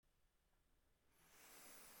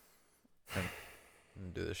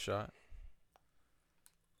and do this shot.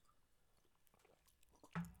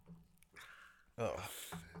 Oh,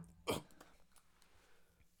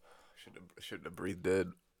 Shouldn't have breathed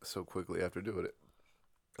in so quickly after doing it.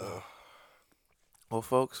 Well,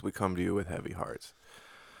 folks, we come to you with heavy hearts.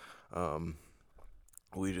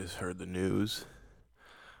 We just heard the news.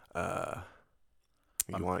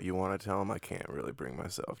 You want to tell them? I can't really bring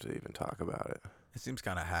myself to even talk about it. it seems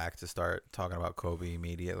kind of hack to start talking about Kobe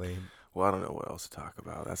immediately. Well, I don't know what else to talk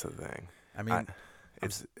about. That's the thing. I mean,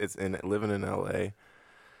 It's in living in LA.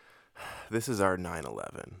 This is our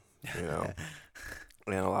 9/11, you know.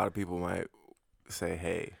 And a lot of people might say,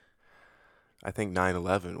 "Hey, I think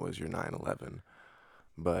 9/11 was your 9/11."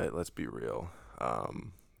 But let's be real.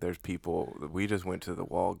 There's people. We just went to the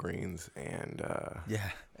Walgreens, and yeah,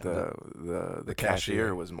 the cashier.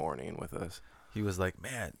 cashier was mourning with us. He was like,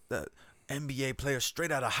 "Man, the NBA player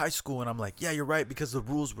straight out of high school," and I'm like, "Yeah, you're right because the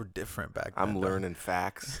rules were different back then." I'm learning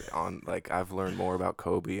facts on I've learned more about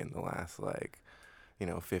Kobe in the last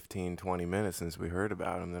 15, 20 minutes since we heard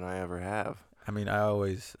about him than I ever have. I mean, I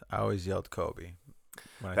always yelled Kobe.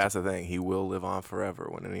 That's the thing. He will live on forever.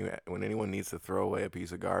 When anyone needs to throw away a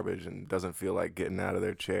piece of garbage and doesn't feel like getting out of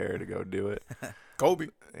their chair to go do it, Kobe.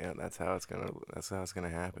 Yeah, that's how it's gonna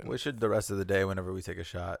happen. We should the rest of the day, whenever we take a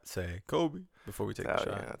shot, say Kobe before we take the shot.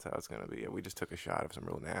 Yeah, that's how it's gonna be. Yeah, we just took a shot of some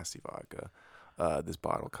real nasty vodka. This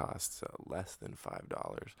bottle costs less than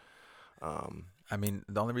 $5. I mean,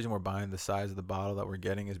 the only reason we're buying the size of the bottle that we're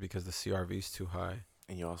getting is because the CRV is too high.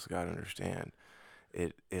 And you also got to understand,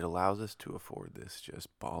 it allows us to afford this just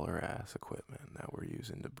baller ass equipment that we're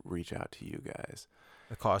using to reach out to you guys.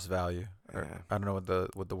 The cost value. Or, Yeah. I don't know what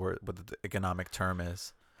the economic term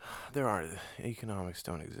is. There aren't economics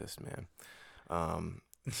don't exist, man.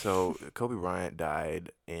 So Kobe Bryant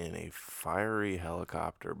died in a fiery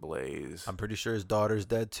helicopter blaze. I'm pretty sure his daughter's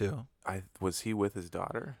dead too. Was he with his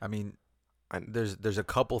daughter? I mean, there's a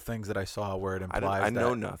couple things that I saw where it implies I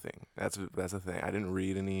know nothing. That's the thing. I didn't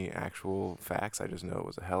read any actual facts. I just know it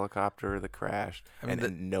was a helicopter that crashed,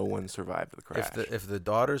 and no one survived the crash. If the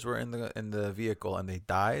daughters were in the vehicle and they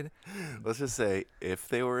died, let's just say if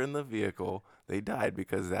they were in the vehicle, they died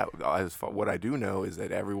because what I do know is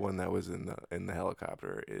that everyone that was in the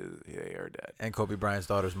helicopter they are dead. And Kobe Bryant's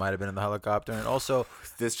daughters might have been in the helicopter, and also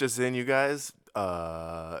this just in, you guys.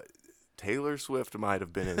 Taylor Swift might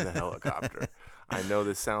have been in the helicopter. I know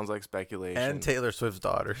this sounds like speculation. And Taylor Swift's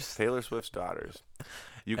daughters. Taylor Swift's daughters.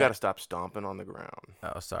 You got to stop stomping on the ground.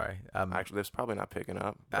 Oh, sorry. Actually, that's probably not picking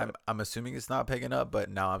up. I'm assuming it's not picking up,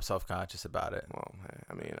 but now I'm self-conscious about it. Well,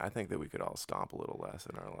 I mean, I think that we could all stomp a little less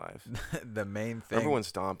in our lives. The main thing. Remember when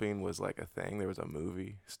stomping was like a thing? There was a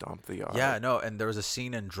movie, Stomp the Yard. Yeah, no, and there was a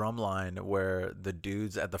scene in Drumline where the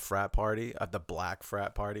dudes at the frat party, at the black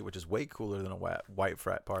frat party, which is way cooler than a white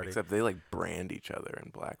frat party. Except they like brand each other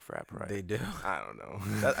in black frat party. They do. I don't know.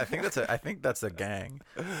 I think that's a gang.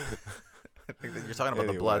 I think that you're talking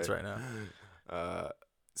about the Bloods right now.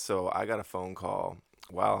 So I got a phone call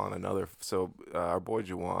while on another. So our boy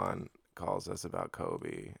Juwan calls us about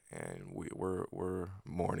Kobe, and we're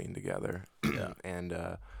mourning together. Yeah. And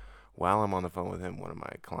while I'm on the phone with him, one of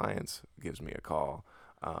my clients gives me a call,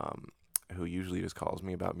 who usually just calls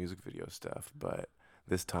me about music video stuff, but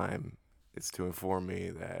this time it's to inform me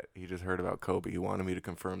that he just heard about Kobe. He wanted me to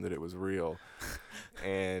confirm that it was real.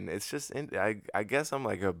 And it's just, I guess I'm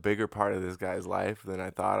like a bigger part of this guy's life than I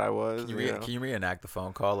thought I was. Can you reenact the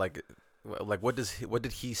phone call? Like what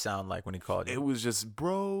did he sound like when he called you? It was just,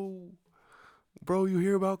 bro, you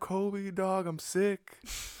hear about Kobe, dog? I'm sick,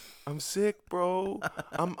 bro.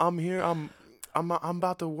 I'm here. I'm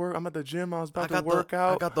about to work. I'm at the gym. I was about to work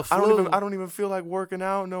out. I got the flu. I don't even feel like working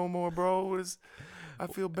out no more, bro. I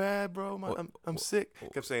feel bad, bro. I'm sick.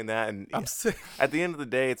 Kept saying that, and I'm sick. At the end of the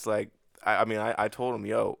day, it's like, I told him,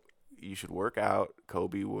 yo, you should work out.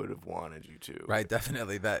 Kobe would have wanted you to. Right,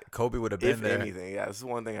 definitely. That Kobe would have been if there. If anything, yeah, this is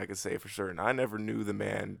one thing I could say for certain. I never knew the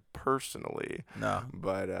man personally. No.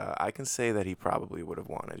 But I can say that he probably would have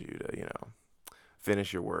wanted you to,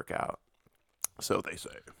 finish your workout. So they say.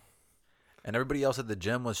 And everybody else at the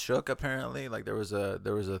gym was shook. Apparently, like there was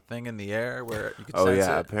a thing in the air where you could. Oh sense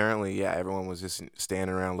yeah, it. apparently, yeah. Everyone was just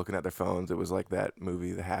standing around looking at their phones. It was like that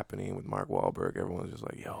movie, The Happening, with Mark Wahlberg. Everyone was just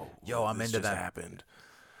like, "Yo, I'm into that." Happened.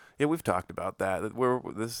 Yeah, we've talked about that.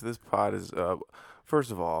 This pod is. First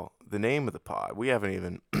of all, the name of the pod. We haven't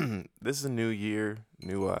even. This is a new year,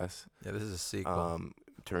 new us. Yeah, this is a sequel.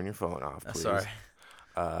 Turn your phone off, please. Sorry.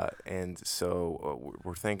 And so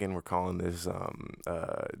we're thinking we're calling this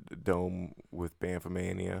Dome with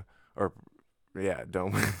Bamfomania, or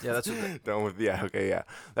Dome. Yeah, that's what Dome with that's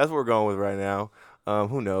what we're going with right now.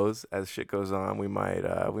 Who knows? As shit goes on, we might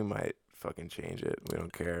fucking change it. We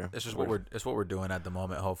don't care. It's just it's what we're doing at the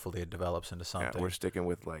moment. Hopefully, it develops into something. Yeah, we're sticking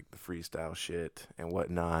with like the freestyle shit and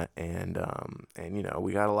whatnot, and you know,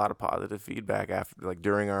 we got a lot of positive feedback after, like,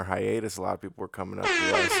 during our hiatus. A lot of people were coming up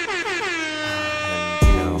to us, and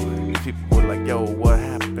you know, people were like, "Yo, what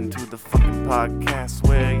happened to the fucking podcast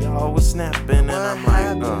where y'all was snapping?" And I'm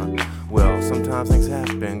like, well, sometimes things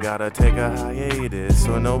happen. Gotta take a hiatus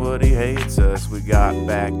so nobody hates us. We got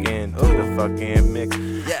back into the fucking mix.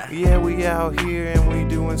 Yeah, we out here and we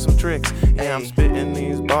doing some tricks. Yeah, I'm spitting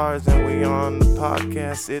these bars and we on the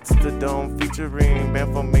podcast. It's the Dome featuring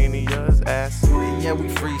Bamfomania's ass. Yeah, we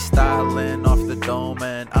freestyling off the Dome,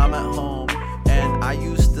 and I'm at home. And I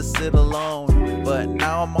used to sit alone, but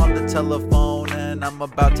now I'm on the telephone and I'm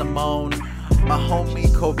about to moan. My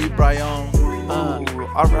homie Kobe Bryant.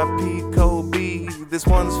 R.I.P. Kobe, this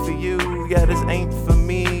one's for you. Yeah, this ain't for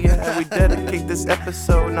me. Yeah, we dedicate this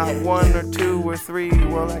episode, not one or two or three.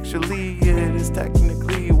 Well, actually, it is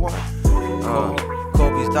technically one.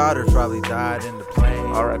 Kobe's daughter probably died in the plane.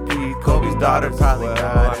 R.I.P. Kobe's daughter probably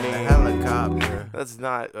died in a helicopter. That's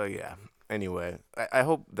not. Yeah. Anyway, I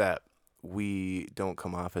hope that we don't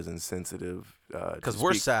come off as insensitive. Because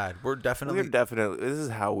we're sad. We're definitely. This is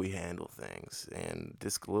how we handle things. And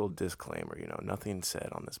this little disclaimer, you know, nothing said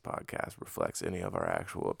on this podcast reflects any of our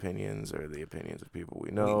actual opinions or the opinions of people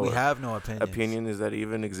we know. We have no opinions. Opinions that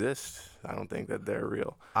even exist. I don't think that they're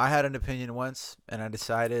real. I had an opinion once, and I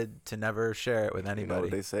decided to never share it with anybody. You know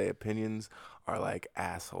what they say? Opinions are like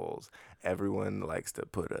assholes. Everyone likes to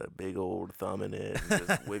put a big old thumb in it and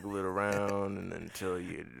just wiggle it around, and until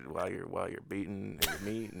while you're beating your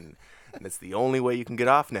meat, and it's the only way you can get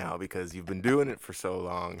off now because you've been doing it for so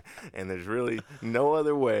long, and there's really no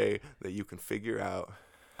other way that you can figure out.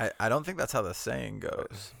 I don't think that's how the saying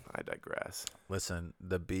goes. I digress. Listen,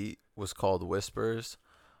 the beat was called Whispers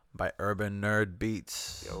by Urban Nerd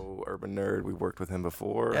Beats. Yo, Urban Nerd, we worked with him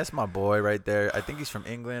before. That's my boy right there. I think he's from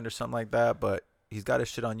England or something like that, but he's got his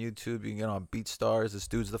shit on YouTube. You can get on BeatStars. This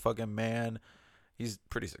dude's the fucking man. He's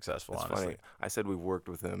pretty successful, That's honestly. Funny. I said we've worked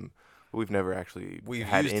with him. We've never actually We've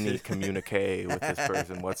had used any it. communique with this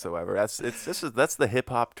person whatsoever. That's the hip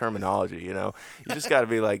hop terminology, you know. You just got to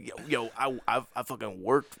be like, yo, I fucking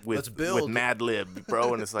worked with Madlib,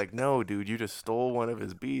 bro, and it's like, no, dude, you just stole one of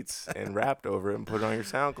his beats and rapped over it and put it on your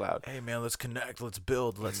SoundCloud. Hey man, let's connect, let's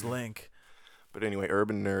build, let's link. But anyway,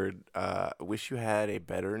 Urban Nerd, wish you had a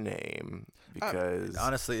better name because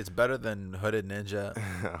honestly, it's better than Hooded Ninja.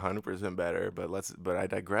 100% better. But I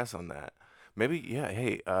digress on that. Maybe, yeah.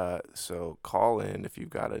 Hey, so call in if you've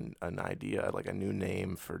got an idea, like a new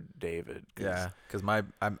name for David. Yeah, because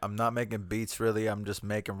I'm not making beats really. I'm just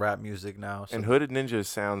making rap music now. So. And Hooded Ninja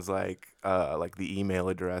sounds like the email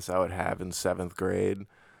address I would have in 7th grade,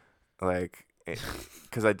 like,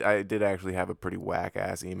 because I did actually have a pretty whack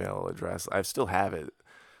ass email address. I still have it,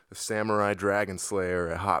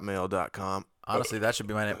 samuraidragonslayer@hotmail.com. Honestly, that should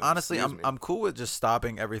be my name. Honestly, I'm cool with just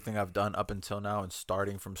stopping everything I've done up until now and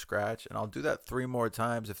starting from scratch. And I'll do that 3 more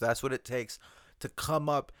times if that's what it takes to come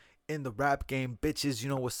up in the rap game. Bitches, you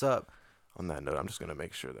know what's up. On that note, I'm just going to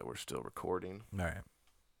make sure that we're still recording. All right.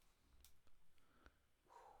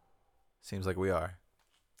 Seems like we are.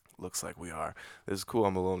 Looks like we are. This is cool.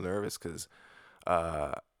 I'm a little nervous because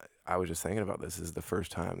I was just thinking about this. This is the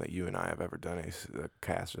first time that you and I have ever done a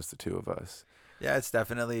cast, just the two of us. Yeah, it's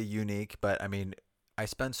definitely unique, but I mean, I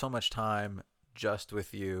spend so much time just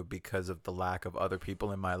with you because of the lack of other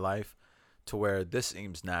people in my life to where this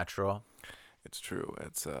seems natural. It's true.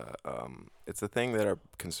 It's a thing that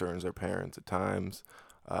concerns our parents at times.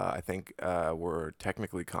 I think we're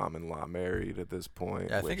technically common law married at this point.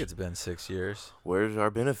 Yeah, I think it's been 6 years. Where's our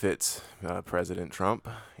benefits? President Trump,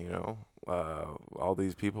 you know, all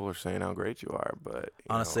these people are saying how great you are, but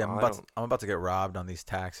honestly, I'm about to get robbed on these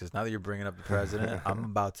taxes. Now that you're bringing up the president, I'm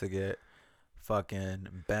about to get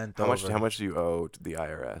fucking bent over. How much do you owe to the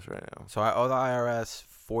IRS right now? So I owe the IRS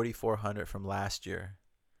 $4,400 from last year.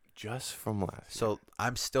 Just from last year. So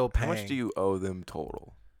I'm still paying. How much do you owe them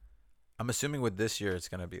total? I'm assuming with this year it's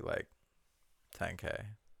gonna be like $10K.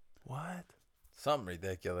 What? Something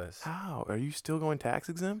ridiculous. How? Are you still going tax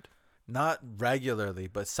exempt? Not regularly,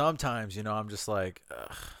 but sometimes, you know, I'm just like,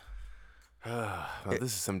 ugh. Well, this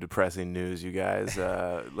is some depressing news, you guys.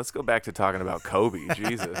 Let's go back to talking about Kobe.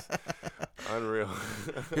 Jesus. Unreal.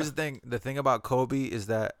 Here's the thing. The thing about Kobe is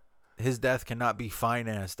that his death cannot be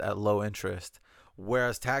financed at low interest,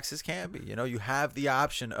 whereas taxes can be. You know, you have the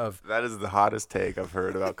option of... That is the hottest take I've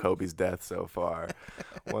heard about Kobe's death so far.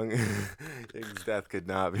 His death could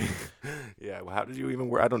not be... Yeah, well, how did you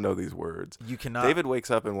even... I don't know these words. You cannot... David wakes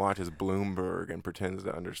up and watches Bloomberg and pretends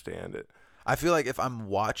to understand it. I feel like if I'm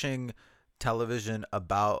watching television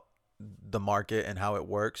about the market and how it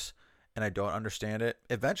works, and I don't understand it,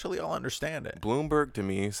 eventually I'll understand it. Bloomberg to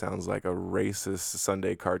me sounds like a racist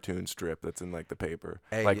Sunday cartoon strip that's in like the paper.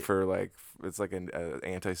 Hey, Like for like it's like an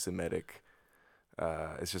anti-Semitic.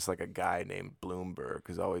 It's just like a guy named Bloomberg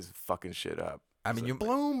who's always fucking shit up. I mean, It's you like,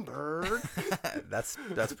 Bloomberg.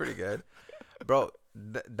 that's pretty good, bro.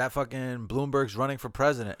 That fucking Bloomberg's running for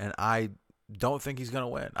president, and I don't think he's gonna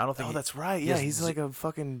win. I don't think. Oh, that's right. Yeah, he's like a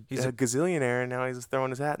fucking he's a gazillionaire, and now he's throwing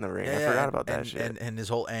his hat in the ring. I forgot about that shit. And his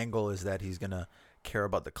whole angle is that he's gonna care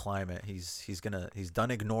about the climate. He's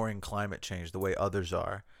done ignoring climate change the way others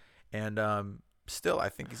are, and still, I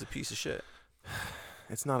think he's a piece of shit.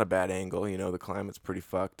 It's not a bad angle. You know, the climate's pretty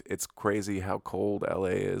fucked. It's crazy how cold LA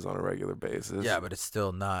is on a regular basis. Yeah, but it's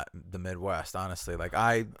still not the Midwest, honestly. Like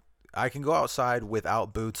I can go outside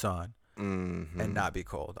without boots on and not be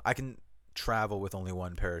cold. I can travel with only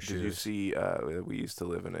one pair of shoes. Did you see, we used to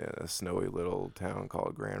live in a snowy little town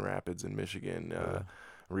called Grand Rapids in Michigan.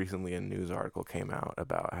 Recently a news article came out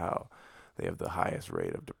about how they have the highest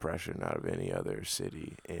rate of depression out of any other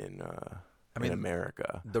city in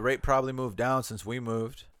America. The rate probably moved down since we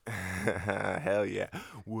moved. Hell yeah.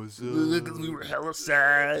 What's up? Because we were hella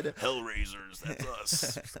sad. Hellraisers, that's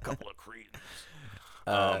us. Just a couple of cretins.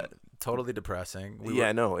 Totally depressing.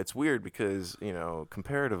 No, it's weird because, you know,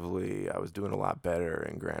 comparatively, I was doing a lot better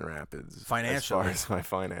in Grand Rapids financially, as far as my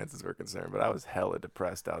finances were concerned, but I was hella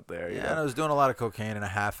depressed out there. Yeah, and I was doing a lot of cocaine and a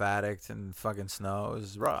half addict and fucking snow. It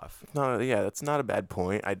was rough. No, yeah, that's not a bad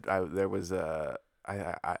point. I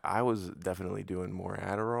was definitely doing more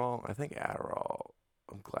Adderall. I think Adderall.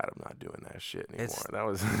 I'm glad I'm not doing that shit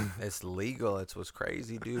anymore. It's legal. It's what's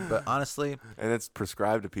crazy, dude. But honestly, and it's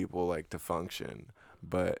prescribed to people like to function,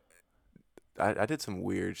 but. I did some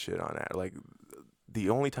weird shit on that. Like the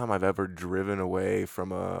only time I've ever driven away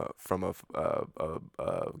from a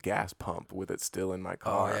gas pump with it still in my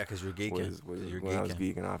car. Oh yeah, because you're geeking. Was when I was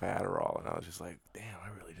geeking off Adderall, and I was just like, damn, I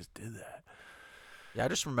really just did that. Yeah, I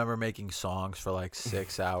just remember making songs for like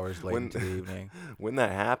 6 hours late into the evening. When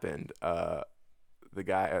that happened, the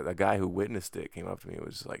guy who witnessed it came up to me and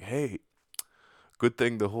was just like, hey. Good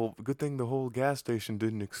thing the whole gas station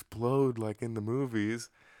didn't explode like in the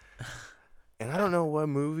movies. And I don't know what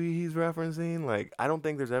movie he's referencing. Like, I don't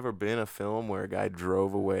think there's ever been a film where a guy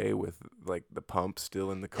drove away with, like, the pump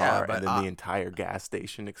still in the car and then the entire gas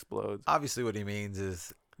station explodes. Obviously what he means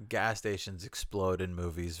is gas stations explode in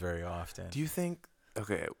movies very often. Do you think...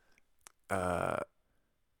 Okay.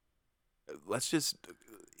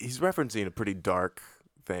 He's referencing a pretty dark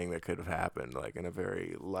thing that could have happened, like, in a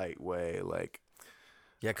very light way, like...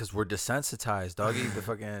 Yeah, because we're desensitized, doggy. The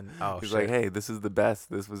fucking He's like, hey, this is the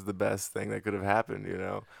best. This was the best thing that could have happened. You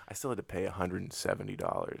know, I still had to pay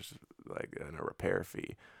 $170, like, in a repair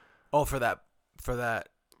fee. Oh, for that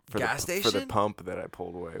gas station, for the pump that I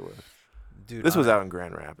pulled away with. Dude, this was out in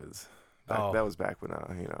Grand Rapids. Oh. That was back when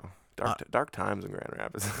dark times in Grand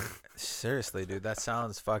Rapids. Seriously, dude, that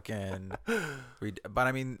sounds fucking. But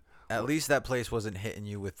I mean, at least that place wasn't hitting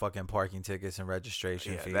you with fucking parking tickets and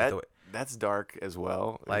registration fees. That's dark as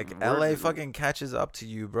well. Like, LA fucking catches up to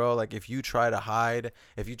you, bro. Like, if you try to hide,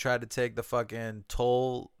 if you try to take the fucking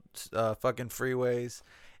toll fucking freeways,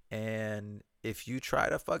 and if you try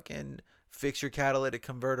to fucking fix your catalytic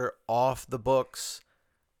converter off the books,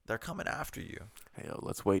 they're coming after you. Hey,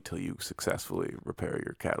 let's wait till you successfully repair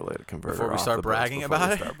your catalytic converter before we start bragging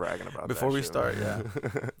about it. Before we start, yeah.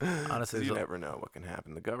 Honestly, you never know what can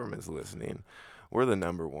happen. The government's listening. We're the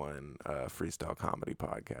 #1 freestyle comedy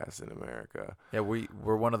podcast in America. Yeah,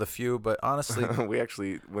 we're one of the few, but honestly, we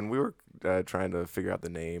actually, when we were trying to figure out the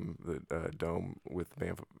name, the Dome with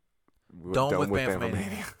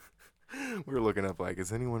Bamfomania. We were looking up, like,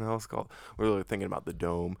 is anyone else called? We were thinking about the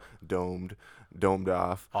Dome, domed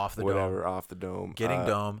off the whatever, dome. Off the dome. Getting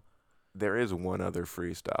dome. There is one other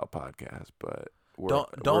freestyle podcast, but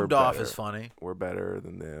Domed off is funny. We're better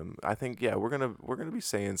than them. I think. Yeah, we're gonna be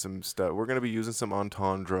saying some stuff. We're gonna be using some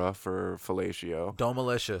entendre for fellatio.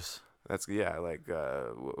 Domalicious. That's like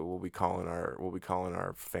we'll be calling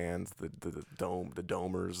our fans the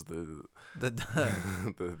domers, the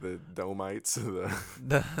the domites, the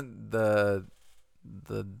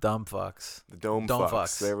dumb fucks. The dumb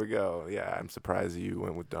fucks. There we go. Yeah, I'm surprised you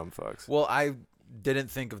went with dumb fucks. Well, I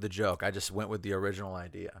didn't think of the joke. I just went with the original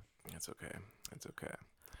idea. It's okay. It's okay.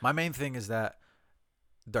 My main thing is that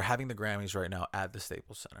they're having the Grammys right now at the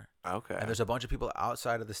Staples Center. Okay. And there's a bunch of people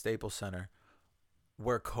outside of the Staples Center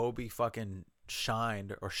where Kobe fucking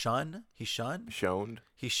shined or shunned. He shunned? Shoned.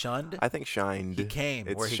 He shunned? I think shined. He came.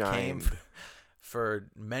 It's where he shined. came for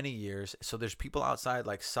many years. So there's people outside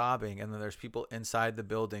like sobbing, and then there's people inside the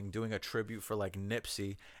building doing a tribute for like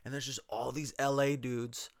Nipsey. And there's just all these LA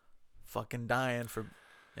dudes fucking dying for.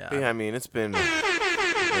 Yeah, I mean, it's been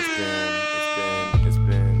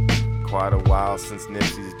quite a while since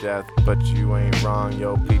Nipsey's death, but you ain't wrong,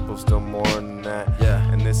 yo. People still mourn that.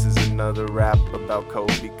 Yeah. And this is another rap about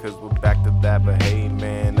Kobe, cause we're back to that. But hey,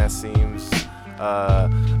 man, that seems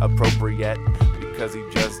appropriate because he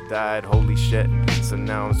just died. Holy shit. So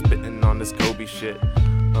now I'm spitting on this Kobe shit.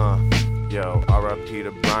 Yo, R.I.P.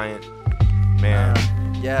 to Bryant, man.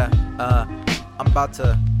 I'm about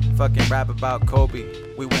to fucking rap about Kobe.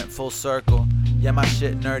 We went full circle. Yeah, my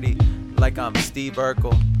shit nerdy like I'm Steve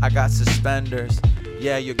Urkel. I got suspenders.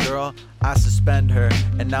 Yeah, your girl, I suspend her.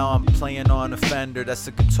 And now I'm playing on a Fender. That's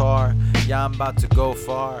a guitar. Yeah, I'm about to go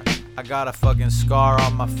far. I got a fucking scar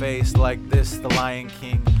on my face like this, the Lion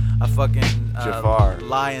King. A fucking Jafar.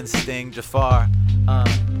 lion sting, Jafar.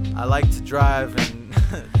 I like to drive and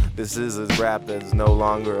This is a rap that's no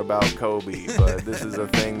longer about Kobe, but this is a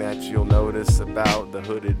thing that you'll notice about the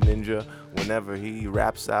hooded ninja. Whenever he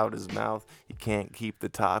raps out his mouth, he can't keep the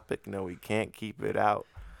topic. No, he can't keep it out.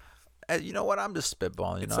 you know what? I'm just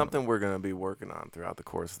spitballing. It's something we're going to be working on throughout the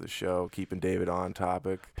course of the show, keeping David on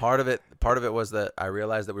topic. Part of it was that I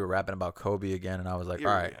realized that we were rapping about Kobe again, and I was like,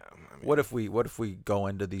 all right, what if we go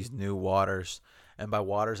into these new waters? And by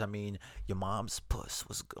waters, I mean your mom's puss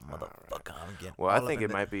was a good motherfucker. Well, I think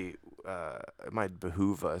it might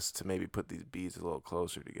behoove us to maybe put these beats a little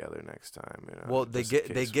closer together next time. You know, well, they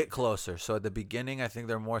get closer. So at the beginning, I think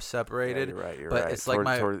they're more separated. Yeah, you're right. But it's like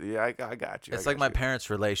I got you. It's like my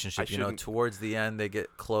parents' relationship. You know, towards the end, they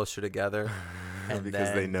get closer together, and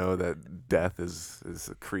because they know that death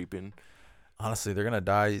is creeping. Honestly, they're gonna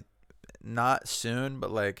die, not soon,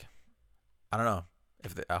 but like, I don't know.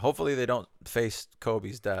 If hopefully they don't face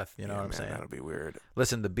Kobe's death, you know what I'm saying? That'll be weird.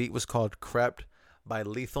 Listen, the beat was called "Crept" by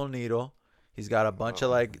Lethal Needle. He's got a bunch of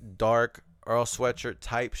like dark Earl Sweatshirt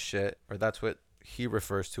type shit, or that's what he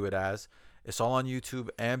refers to it as. It's all on YouTube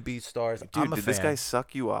and BeatStars. Dude, did this guy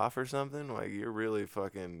suck you off or something? Like, you're really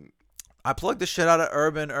fucking. I plugged the shit out of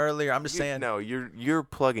Urban earlier. I'm just saying. No, you're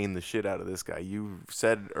plugging the shit out of this guy. You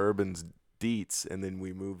said Urban's deets, and then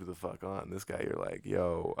we moved the fuck on. This guy, you're like,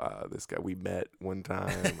 yo, this guy, we met one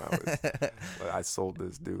time. I sold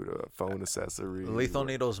this dude a phone accessory. Lethal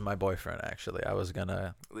Needle's my boyfriend, actually. I was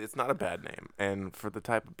gonna. It's not a bad name, and for the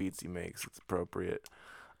type of beats he makes, it's appropriate.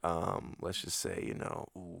 Let's just say, you know,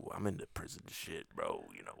 I'm into prison shit, bro.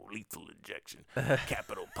 You know, lethal injection,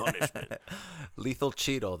 capital punishment. Lethal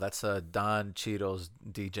Cheeto. That's Don Cheeto's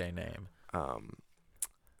DJ name.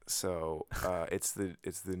 So it's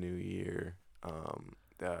the new year.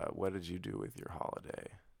 What did you do with your holiday?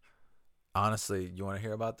 Honestly, you want to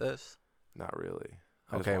hear about this? Not really.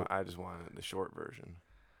 I just wanted the short version.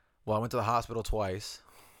 Well, I went to the hospital twice.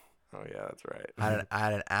 Oh yeah, that's right. I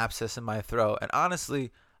had an abscess in my throat, and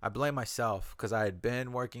honestly, I blame myself because I had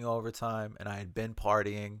been working overtime and I had been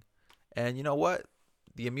partying, and you know what?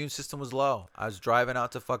 The immune system was low. I was driving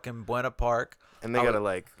out to fucking Buena Park. And they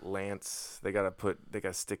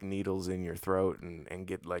gotta stick needles in your throat and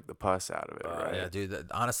get like the pus out of it, right? Yeah, dude.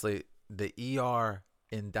 Honestly, the ER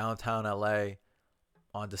in downtown LA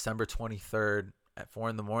on December 23rd at 4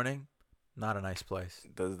 a.m, not a nice place.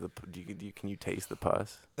 Can you taste the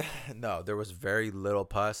pus? No, there was very little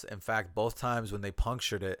pus. In fact, both times when they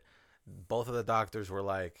punctured it, both of the doctors were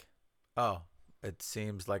like, "Oh, it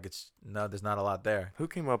seems like there's not a lot there." Who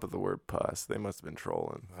came up with the word pus? They must have been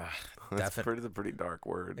trolling. That's a pretty dark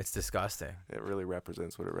word. It's disgusting. It really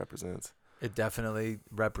represents what it represents. It definitely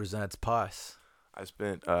represents pus. I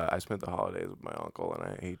spent the holidays with my uncle,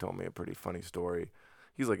 and he told me a pretty funny story.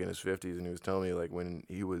 He's like in his 50s, and he was telling me like when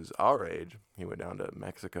he was our age, he went down to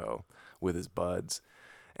Mexico with his buds,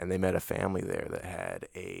 and they met a family there that had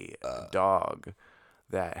a dog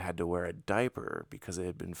that had to wear a diaper because it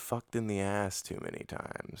had been fucked in the ass too many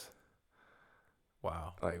times.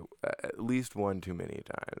 Wow. Like, at least one too many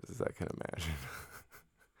times, as I can imagine.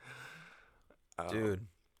 Dude,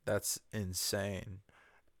 that's insane.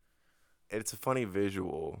 It's a funny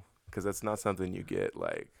visual because that's not something you get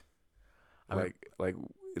like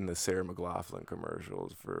in the Sarah McLachlan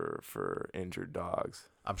commercials for injured dogs.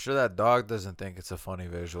 I'm sure that dog doesn't think it's a funny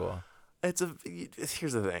visual.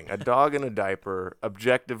 Here's the thing: a dog in a diaper,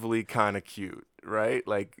 objectively kind of cute, right?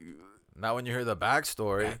 Like, not when you hear the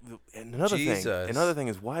backstory. Another thing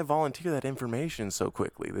is why volunteer that information so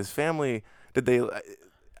quickly? This family,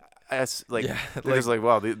 like Yeah, they're just like,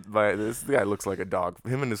 wow, this guy looks like a dog.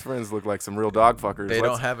 Him and his friends look like some real dog fuckers. They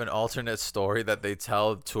don't have an alternate story that they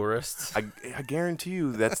tell tourists. I guarantee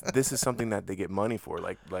you this is something that they get money for.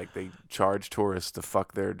 Like they charge tourists to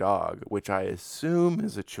fuck their dog, which I assume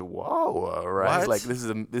is a Chihuahua, right? What? Like this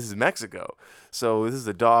is Mexico, so this is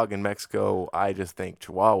a dog in Mexico. I just think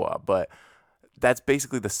Chihuahua, but that's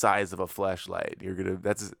basically the size of a fleshlight.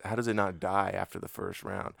 How does it not die after the first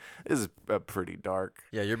round? This is pretty dark.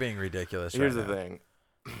 Yeah, you're being ridiculous. Here's right the now.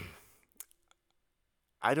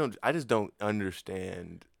 thing. I just don't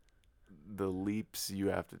understand the leaps you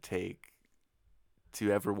have to take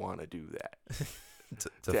to ever want to do that.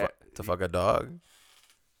 to fuck a dog,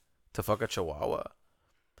 to fuck a Chihuahua.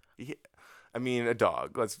 Yeah. I mean, a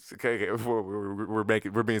dog. Okay. We're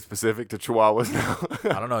being specific to Chihuahuas now.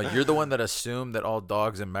 I don't know. You're the one that assumed that all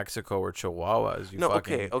dogs in Mexico were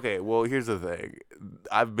Chihuahuas. Okay. Well, here's the thing.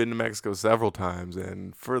 I've been to Mexico several times,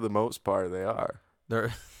 and for the most part, they are.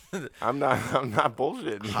 They're I'm not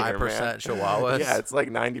bullshitting here, high percent Chihuahuas. Yeah, it's like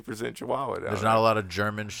 90% Chihuahua. There's not a lot of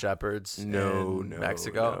German Shepherds in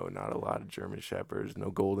Mexico. No, not a lot of German Shepherds.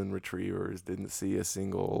 No golden retrievers. Didn't see a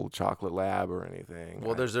single chocolate lab or anything.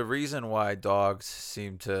 Well, there's a reason why dogs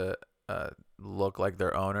seem to look like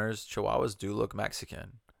their owners. Chihuahuas do look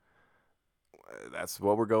Mexican. That's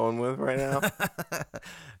what we're going with right now.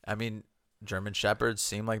 I mean, German Shepherds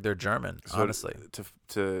seem like they're German. Honestly,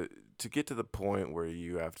 to get to the point where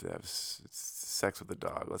you have to have sex with a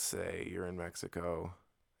dog, let's say you're in Mexico,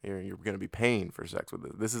 you're going to be paying for sex with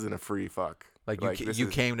it. This isn't a free fuck. Like you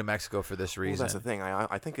came to Mexico for this reason. Well, that's the thing.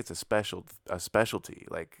 I think it's a specialty.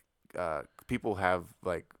 Like people have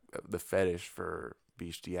like the fetish for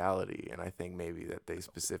bestiality, and I think maybe that they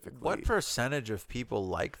specifically. What percentage of people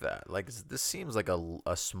like that? Like this seems like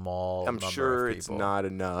a small. I'm number sure of it's people. not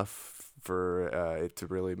enough for it to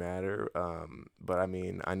really matter. But I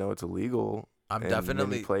mean, I know it's illegal. I'm in definitely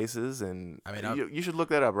many places, and I mean, you should look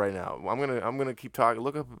that up right now. I'm gonna keep talking.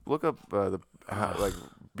 Look up like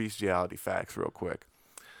bestiality facts real quick.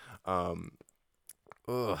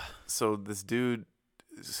 So this dude,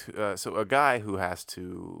 so a guy who has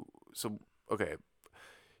to, okay,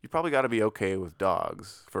 you probably got to be okay with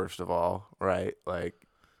dogs first of all, right? Like,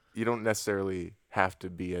 you don't necessarily have to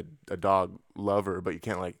be a dog lover, but you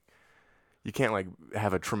can't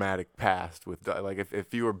have a traumatic past with like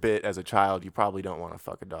if you were bit as a child, you probably don't want to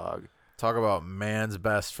fuck a dog. Talk about man's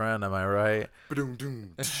best friend, am I right?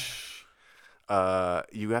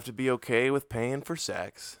 You have to be okay with paying for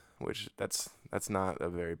sex, which that's not a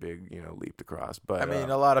very big leap to cross. But I mean,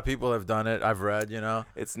 a lot of people have done it. I've read,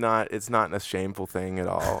 it's not a shameful thing at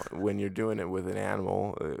all. When you're doing it with an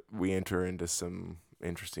animal, we enter into some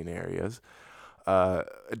interesting areas. A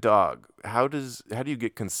dog. How do you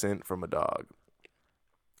get consent from a dog?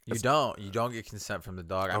 You don't get consent from the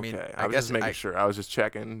dog. I mean, I was just making sure. I was just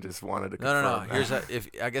checking. Just wanted to confirm. No.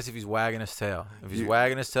 I guess if he's wagging his tail,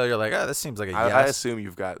 wagging his tail, you're like, this seems like a yes. I assume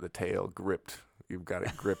you've got the tail gripped. You've got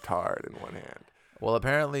it gripped hard in one hand. Well,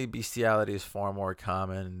 apparently bestiality is far more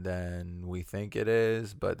common than we think it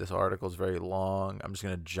is, but this article is very long. I'm just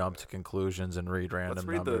going to jump to conclusions and read random Let's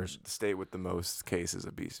read numbers. the state with the most cases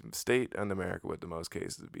of state in America with the most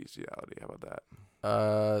cases of bestiality. How about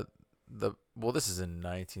that? This is in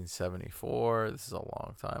 1974. This is a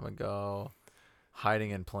long time ago.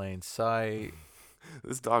 Hiding in plain sight.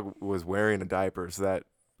 This dog was wearing a diaper, so that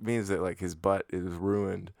means that like his butt is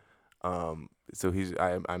ruined. So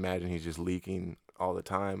I imagine he's just leaking all the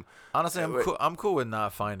time. Honestly, I'm cool with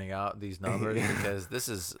not finding out these numbers because this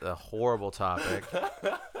is a horrible topic.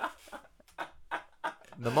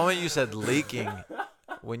 The moment you said leaking,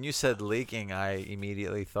 I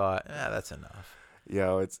immediately thought, that's enough.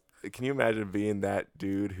 Can you imagine being that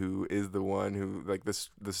dude who is the one who like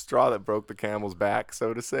the straw that broke the camel's back,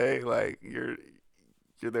 so to say? Like you're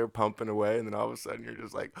there pumping away, and then all of a sudden you're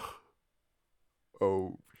just like,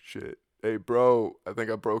 oh shit. Hey, bro, I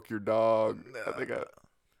think I broke your dog.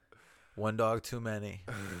 One dog too many.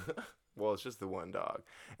 Well, it's just the one dog.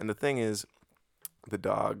 And the thing is, the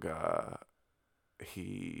dog,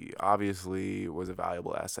 he obviously was a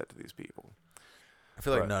valuable asset to these people. I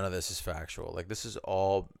feel like none of this is factual. Like, this is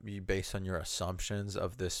all based on your assumptions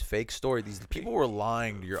of this fake story. These people were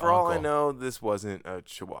lying to your uncle. For all I know, this wasn't a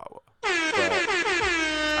Chihuahua. But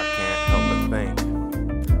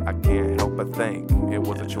I can't help but think it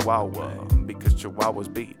was a Chihuahua because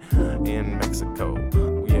Chihuahuas beat in Mexico.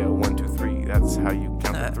 Yeah, 1, 2, 3. That's how you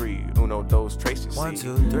count to 3. Uno, dos, tres. 1,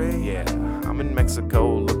 2, 3. Yeah, I'm in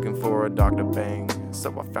Mexico looking for a dog to bang.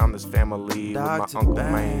 So I found this family with my Dr. uncle,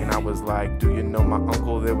 Bang. man. I was like, do you know my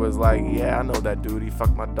uncle? They was like, yeah, I know that dude. He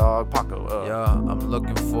fucked my dog, Paco. Yo, I'm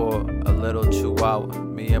looking for a little chihuahua.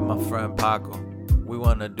 Me and my friend Paco. We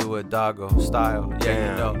wanna do a doggo style.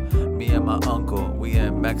 Yeah, you know, me and my uncle, we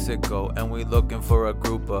in Mexico, and we looking for a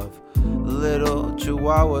group of little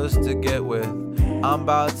chihuahuas to get with. I'm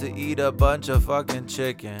about to eat a bunch of fucking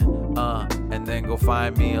chicken, and then go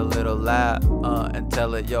find me a little lab, and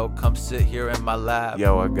tell it, yo, come sit here in my lab.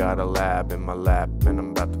 Yo, I got a lab in my lap, and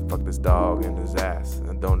I'm about to fuck this dog in his ass.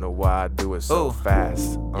 I don't know why I do it so Ooh.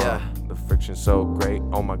 fast. Yeah. The friction's so great.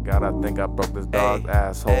 Oh my god, I think I broke this dog's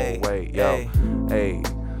asshole. Ay, Wait, yo, hey,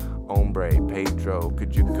 hombre, Pedro,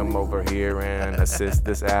 could you come over here and assist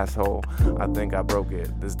this asshole? I think I broke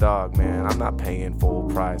it. This dog, man, I'm not paying full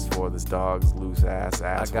price for this dog's loose ass I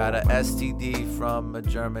asshole. got a man. STD from a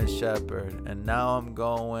German Shepherd, and now I'm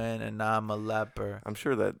going and I'm a leper. I'm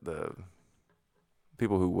sure that the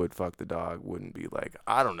people who would fuck the dog wouldn't be like,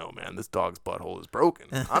 I don't know, man, this dog's butthole is broken.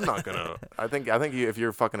 I'm not gonna. I think if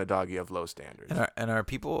you're fucking a dog, you have low standards. And are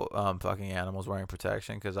people fucking animals wearing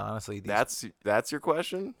protection? Because honestly, That's your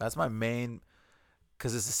question. that's my main.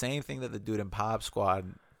 Because it's the same thing that the dude in Pop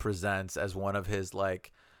Squad presents as one of his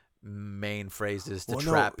like main phrases to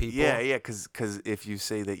trap people. Yeah, because if you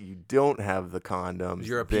say that you don't have the condoms,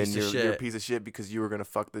 You're a then piece of you're a shit. piece of shit because you were gonna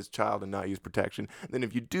fuck this child and not use protection. And then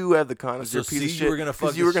if you do have the condoms, So you're a piece see, of you shit were gonna fuck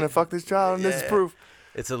because you were this gonna shit. fuck this child, and this is Yeah. proof.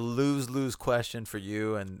 It's a lose-lose question for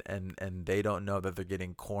you, and they don't know that they're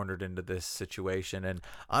getting cornered into this situation. And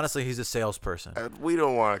honestly, he's a salesperson. We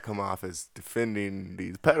don't want to come off as defending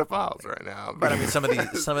these pedophiles right now. But I mean, some of these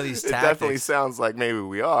it definitely tactics, sounds like maybe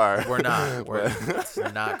we are. we're not. It's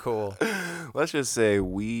not cool. Let's just say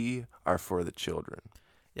we are for the children.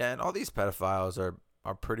 Yeah, and all these pedophiles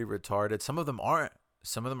are pretty retarded. Some of them aren't.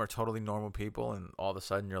 Some of them are totally normal people, and all of a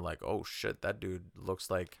sudden you're like, oh shit, that dude looks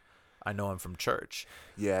like I know him from church.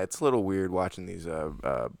 Yeah, it's a little weird watching these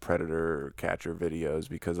predator catcher videos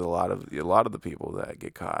because a lot of the people that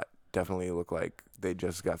get caught definitely look like they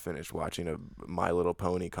just got finished watching a My Little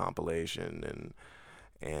Pony compilation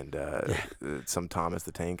and some Thomas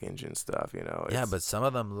the Tank Engine stuff. You know. Yeah, but some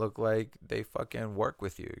of them look like they fucking work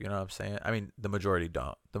with you. You know what I'm saying? I mean, the majority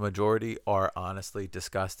don't. The majority are honestly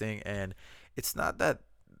disgusting, and it's not that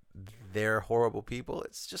they're horrible people.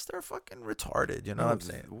 It's just they're fucking retarded. You know what I'm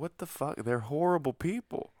saying? What the fuck? They're horrible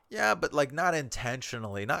people. Yeah, but like not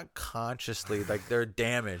intentionally, not consciously. Like they're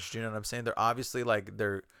damaged. You know what I'm saying? They're obviously like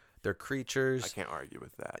they're creatures. I can't argue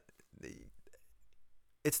with that.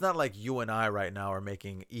 It's not like you and I right now are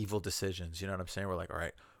making evil decisions. You know what I'm saying? We're like, all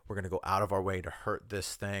right, we're going to go out of our way to hurt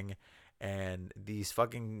this thing. And these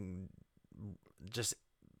fucking just,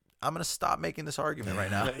 I'm going to stop making this argument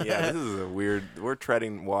right now. Yeah, this is a weird, we're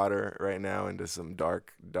treading water right now into some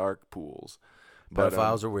dark pools. But,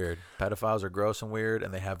 Pedophiles are weird. Pedophiles are gross and weird,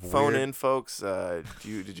 and they have phone weird. in, folks.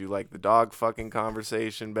 Did you like the dog fucking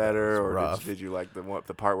conversation better, It's or rough. did you like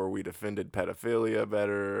the part where we defended pedophilia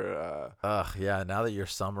better? Yeah. Now that you're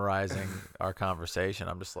summarizing our conversation,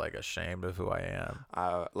 I'm just like ashamed of who I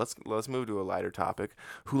am. Let's move to a lighter topic.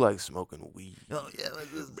 Who likes smoking weed? Oh yeah.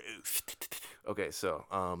 Okay, so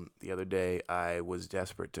the other day I was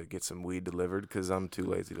desperate to get some weed delivered because I'm too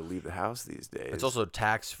lazy to leave the house these days. It's also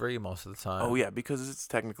tax free most of the time. Oh yeah, because it's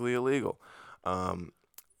technically illegal,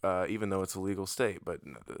 even though it's a legal state. But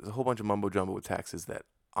there's a whole bunch of mumbo jumbo with taxes that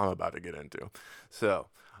I'm about to get into. So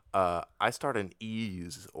I start an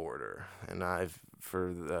Ease order, and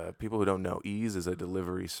for the people who don't know, Ease is a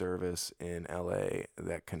delivery service in LA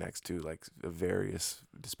that connects to like various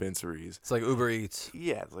dispensaries. It's like Uber Eats.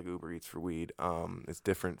 Yeah, it's like Uber Eats for weed. It's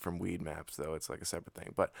different from Weed Maps though. It's like a separate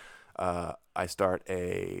thing. But I start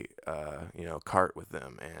a cart with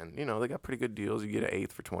them, and they got pretty good deals. You get an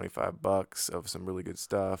eighth for $25 of some really good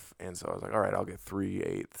stuff. And so I was like, all right, I'll get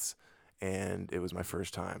 3/8, and it was my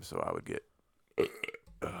first time, so I would get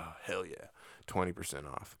hell yeah, 20%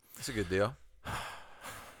 off. It's a good deal.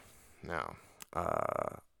 Now,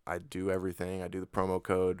 I do everything. I do the promo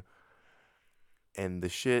code, and the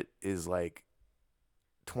shit is like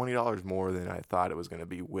 $20 more than I thought it was going to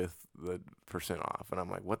be with the percent off. And I'm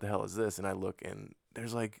like, what the hell is this? And I look, and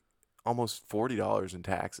there's like almost $40 in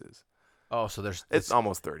taxes. Oh, so It's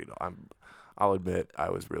almost $30. I'll admit I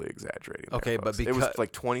was really exaggerating. Okay, there, but folks. It was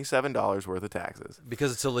like $27 worth of taxes.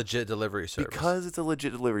 because it's a legit delivery service. Because it's a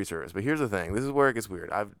legit delivery service. But here's the thing. This is where it gets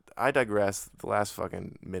weird. I digress. The last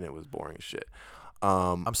fucking minute was boring as shit.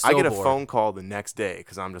 I'm so I get a bored. phone call the next day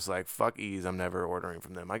because I'm just like, fuck Ease. I'm never ordering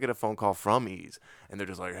from them. I get a phone call from Ease, and they're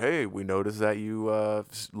just like, hey, we noticed that you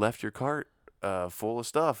left your cart full of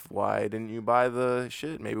stuff. Why didn't you buy the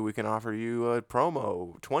shit? Maybe we can offer you a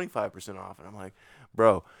promo, 25% off. And I'm like,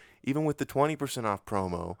 bro, even with the 20% off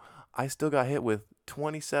promo, I still got hit with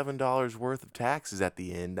 $27 worth of taxes at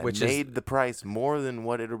the end that Which made the price more than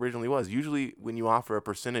what it originally was. Usually when you offer a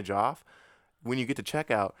percentage off, when you get to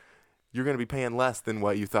checkout, you're going to be paying less than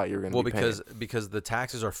what you thought you were going to be paying. Because the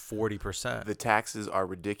taxes are 40%. The taxes are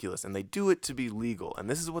ridiculous, and they do it to be legal. And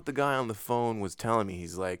this is what the guy on the phone was telling me.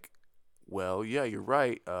 He's like, well, yeah, you're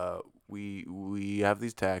right. We have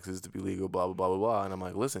these taxes to be legal, blah, blah, blah, blah, blah. And I'm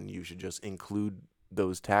like, listen, you should just include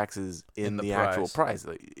those taxes in the actual price.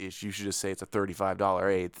 Like, you should just say it's a $35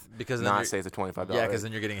 eighth, not say it's a $25. Yeah, because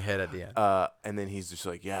then you're getting hit at the end. And then he's just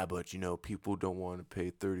like, yeah, but people don't want to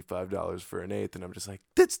pay $35 for an eighth, and I'm just like,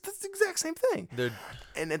 that's the exact same thing.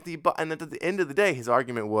 And at the end of the day, his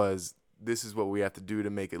argument was, this is what we have to do to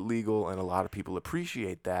make it legal, and a lot of people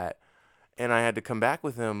appreciate that. And I had to come back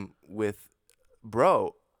with him with,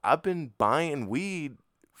 bro, I've been buying weed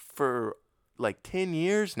for like 10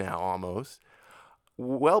 years now almost.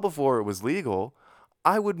 Well before it was legal.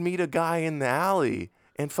 I would meet a guy in the alley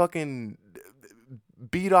and fucking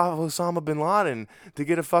beat off Osama bin Laden to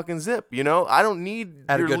get a fucking zip. I don't need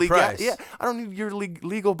at your a good price. Yeah, I don't need your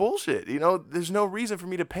legal bullshit. There's no reason for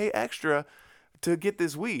me to pay extra to get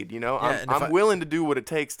this weed. I'm willing to do what it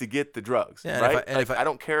takes to get the drugs. Yeah, right? I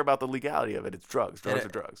don't care about the legality of it. It's drugs. Drugs are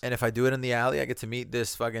drugs. And if I do it in the alley, I get to meet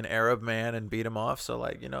this fucking Arab man and beat him off. So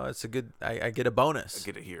it's a good. I get a bonus. I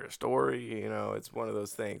get to hear a story. It's one of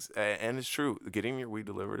those things. And it's true. Getting your weed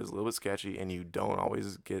delivered is a little bit sketchy, and you don't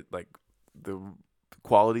always get like the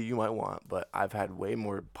quality you might want. But I've had way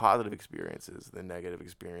more positive experiences than negative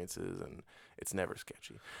experiences, and it's never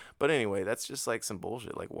sketchy. But anyway, that's just like some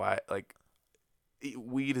bullshit. Like why? Like,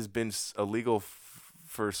 weed has been illegal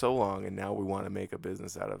for so long, and now we want to make a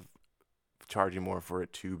business out of charging more for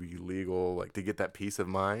it to be legal, like to get that peace of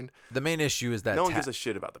mind. The main issue is that no one gives a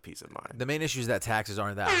shit about the peace of mind. The main issue is that taxes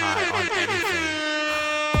aren't that high on anything.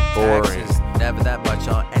 Boring. Taxes never that much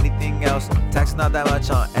on anything else. Tax not that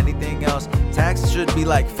much on anything else. Taxes should be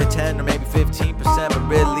like 10 or maybe 15%, but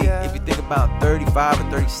really, if you think about 35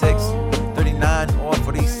 or 36, 39 or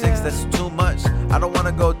 46, that's too much. I don't want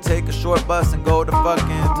to go take a short bus and go to fucking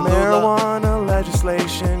Tallulah. Marijuana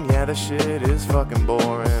legislation, yeah, that shit is fucking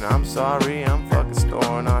boring. I'm sorry, I'm fucking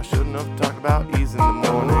snoring. I shouldn't have talked about ease in the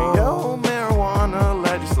morning. Yo, marijuana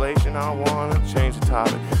legislation, I want to change the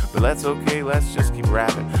topic, but that's okay, let's just keep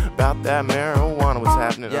rapping about that marijuana, what's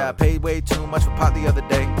happening. Yeah, I paid way too much for pot the other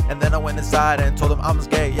day, and then I went inside and told them I was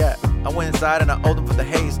gay. Yeah, I went inside and I owed them for the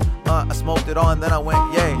haze. I smoked it on, then I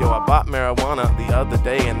went, yay. Yo, I bought marijuana the other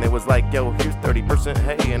day, and they was like, yo, here's 30%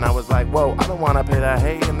 hay, and I was like, whoa, I don't want to pay that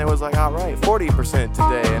hay, and they was like, all right, 40%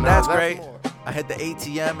 today, and that's great. I hit the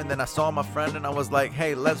ATM, and then I saw my friend, and I was like,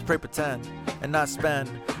 hey, let's play pretend and not spend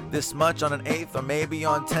this much on an eighth or maybe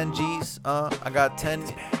on 10 G's. I got 10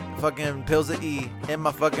 fucking pills of E in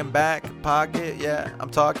my fucking back pocket. Yeah,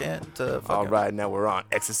 I'm talking to fucking. All right, now we're on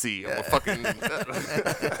ecstasy. Yeah. Fucking.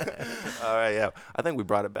 All right, yeah. I think we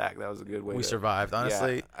brought it back. That was a good way. We survived,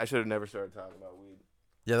 honestly. Yeah, I should have never started talking about weed.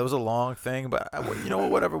 Yeah, that was a long thing, but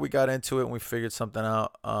whatever. We got into it and we figured something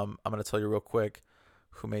out. I'm gonna tell you real quick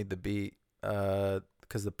who made the beat,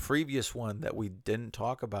 because the previous one that we didn't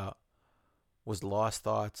talk about was "Lost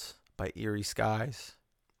Thoughts" by Eerie Skies.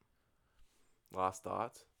 Lost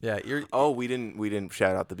Thoughts. Yeah, we didn't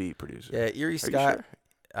shout out the beat producer. Yeah, Eerie Skies.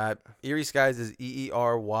 Sure? Eerie Skies is EERYSKIES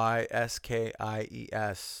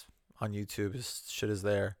on YouTube. This shit is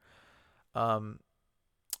there.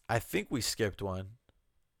 I think we skipped one.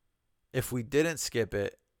 If we didn't skip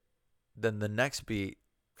it, then the next beat.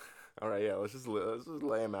 All right, yeah, let's just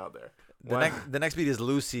lay him out there. The next beat is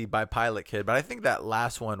Lucy by Pilot Kid, but I think that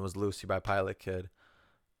last one was Lucy by Pilot Kid.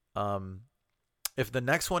 If the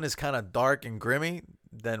next one is kind of dark and grimy,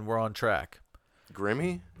 then we're on track.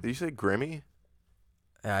 Grimmy? Did you say grimy?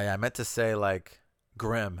 Yeah, I meant to say like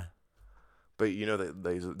grim. But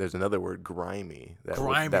that there's another word, grimy.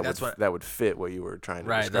 That would fit what you were trying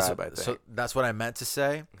to describe, I think. So that's what I meant to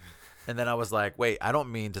say. And then I was like, wait, I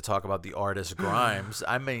don't mean to talk about the artist Grimes.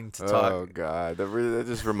 I mean to talk. Oh, God. That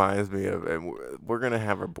just reminds me of, and we're going to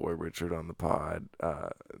have our boy Richard on the pod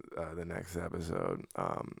the next episode.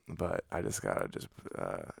 But I just got to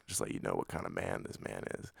just let you know what kind of man this man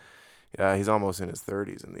is. He's almost in his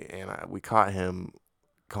 30s, and we caught him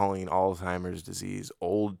calling Alzheimer's disease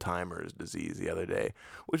old-timers disease the other day,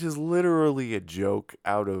 which is literally a joke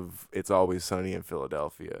out of It's Always Sunny in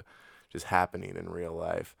Philadelphia. Just happening in real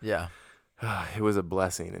life. Yeah. It was a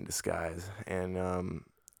blessing in disguise. And God,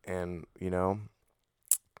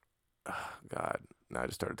 now I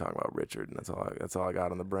just started talking about Richard, and that's all I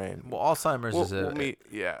got on the brain. Well, Alzheimer's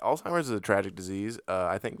Alzheimer's is a tragic disease.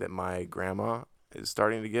 I think that my grandma is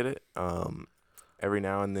starting to get it. every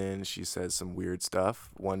now and then she says some weird stuff.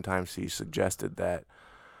 One time she suggested that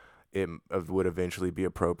it would eventually be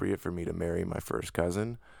appropriate for me to marry my first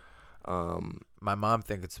cousin. My mom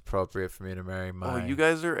thinks it's appropriate for me to marry my... Oh, you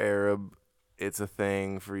guys are Arab. It's a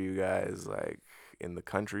thing for you guys, like, in the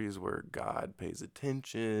countries where God pays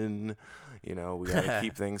attention. You know, we got to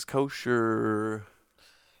keep things kosher.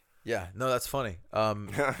 Yeah, no, that's funny. I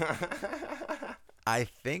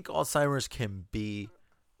think Alzheimer's can be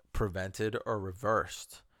prevented or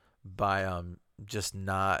reversed by just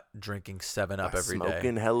not drinking 7-Up every day.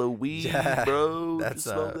 Smoking hella weed, Yeah, bro. that's,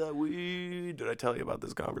 Smoke that weed. Did I tell you about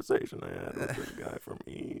this conversation I had with this guy from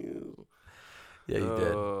EU? Yeah, you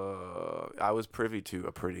did. I was privy to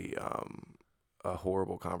a pretty a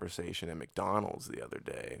horrible conversation at McDonald's the other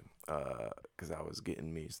day because I was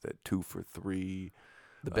getting me that 2 for $3.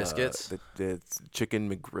 The biscuits? The chicken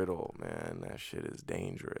McGriddle, man. That shit is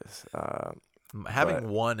dangerous. Having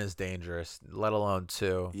one is dangerous, let alone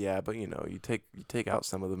 2. Yeah, but you know, you take out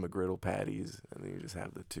some of the McGriddle patties, and then you just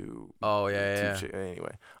have the 2. Oh yeah.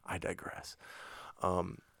 Anyway, I digress.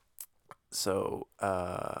 So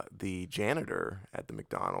the janitor at the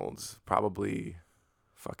McDonald's, probably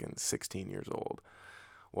fucking 16 years old,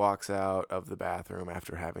 walks out of the bathroom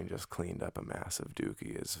after having just cleaned up a massive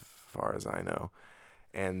dookie, as far as I know,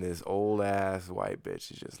 and this old ass white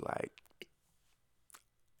bitch is just like,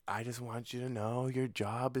 I just want you to know your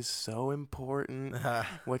job is so important.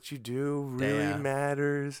 What you do really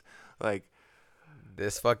matters. Like,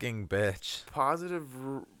 this fucking bitch.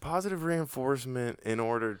 Positive reinforcement in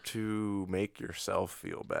order to make yourself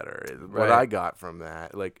feel better is Right. what I got from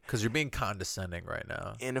that. Like, Because you're being condescending right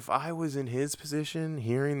now. and if I was in his position,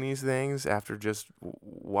 hearing these things after just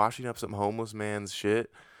washing up some homeless man's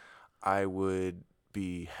shit, I would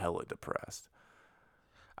be hella depressed.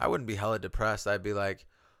 I wouldn't be hella depressed. I'd be like,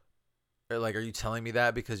 are you telling me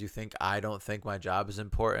that because you think I don't think my job is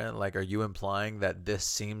important? Like, are you implying that this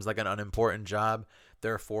seems like an unimportant job?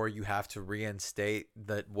 Therefore, you have to reinstate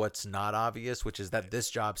that what's not obvious, which is that this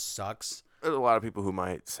job sucks. There's a lot of people who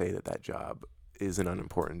might say that job is an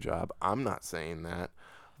unimportant job. I'm not saying that,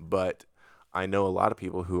 but I know a lot of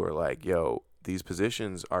people who are like, yo, these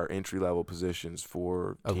positions are entry-level positions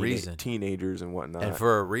for reason. Teenagers and whatnot. And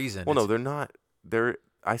for a reason. Well, no, they're not.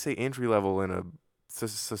 I say entry-level in a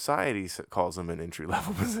society calls them an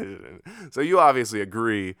entry-level position. So you obviously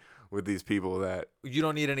agree with these people that you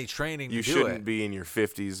don't need any training you to do shouldn't it. be in your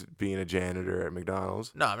 50s being a janitor at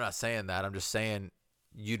McDonald's. No, I'm not saying that. I'm just saying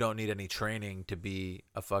you don't need any training to be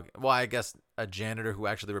well, I guess a janitor who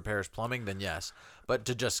actually repairs plumbing, then yes. But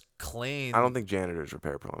to just clean... I don't think janitors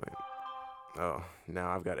repair plumbing. Oh,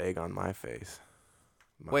 now I've got egg on my face.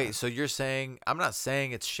 Wait, so you're saying... I'm not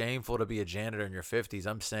saying it's shameful to be a janitor in your 50s.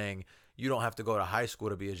 I'm saying you don't have to go to high school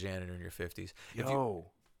to be a janitor in your 50s.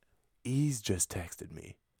 Yo, Ease just texted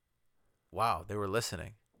me. Wow, they were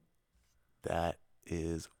listening. That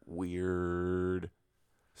is weird.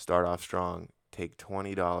 Start off strong. Take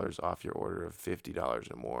 $20 off your order of $50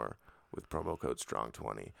 or more with promo code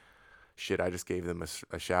STRONG20. Shit, I just gave them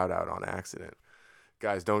a shout out on accident.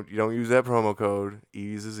 Guys, don't use that promo code.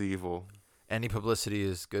 Ease is evil. Any publicity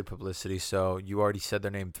is good publicity, so you already said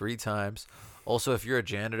their name 3 times. Also, if you're a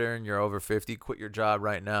janitor and you're over 50, quit your job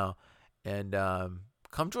right now and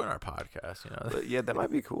come join our podcast. You know, But yeah, that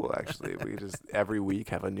might be cool, actually. We just every week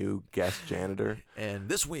have a new guest janitor. And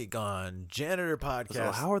this week on Janitor Podcast.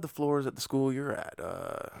 So how are the floors at the school you're at?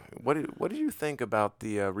 What did you think about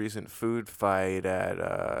the recent food fight at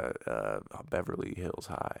Beverly Hills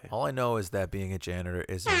High? All I know is that being a janitor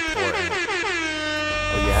is important.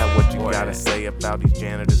 Oh yeah, what you gotta say about these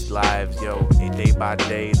janitors' lives? Yo, day by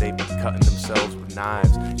day they be cutting themselves with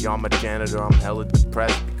knives. Yo, I'm a janitor, I'm hella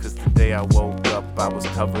depressed because the day I woke up I was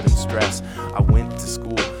covered in stress. I went to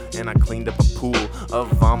school and I cleaned up a pool of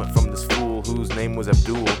vomit from this fool whose name was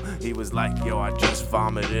Abdul. He was like, yo, I just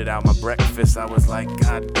vomited out my breakfast. I was like,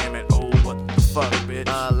 god damn it, oh, what the fuck, bitch?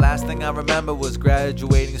 Last thing I remember was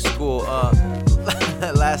graduating school.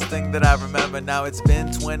 Last thing that I remember, now it's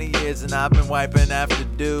been 20 years and I've been wiping after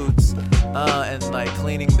dudes and like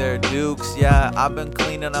cleaning their dukes. Yeah, I've been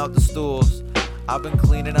cleaning out the stools. I've been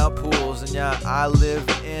cleaning out pools, and yeah, I live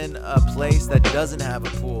in a place that doesn't have a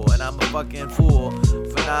pool, and I'm a fucking fool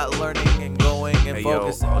for not learning and going and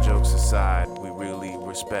focusing. Yo, all jokes aside, we really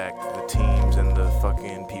respect the teams and the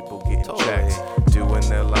fucking people getting checked, doing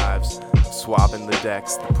their lives, swabbing the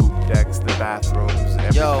decks, the poop decks, the bathrooms,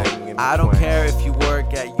 everything in between. I don't care if you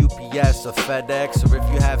work at UPS UPS or FedEx, or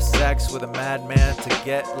if you have sex with a madman to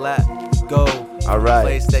let go. All right.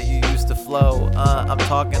 Place that you used to flow. I'm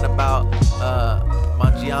talking about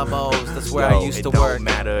Mangiamo's. That's where I used to It work. don't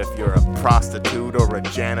matter if you're a prostitute or a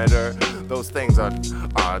janitor. Those things are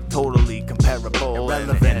totally comparable, and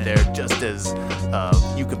they're just as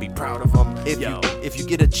you can be proud of them. If you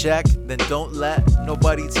get a check, then don't let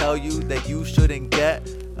nobody tell you that you shouldn't get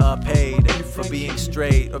paid for being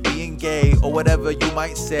straight or being gay or whatever you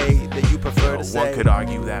might say that you prefer to say. One could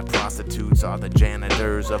argue that prostitutes are the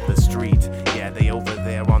janitors of the street. Yeah, they over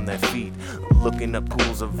there on their feet, looking up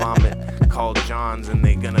pools of vomit called Johns, and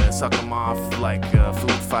they gonna suck them off like a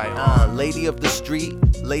food fight. Lady of the street,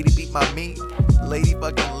 lady beat my meat, lady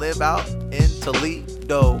fucking live out in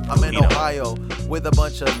Toledo. I'm in Ohio with a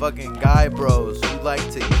bunch of fucking guy bros who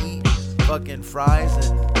like to eat fucking fries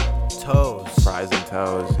and toes. Fries and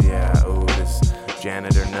toes, yeah. Ooh, this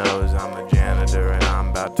janitor knows I'm a janitor, and I'm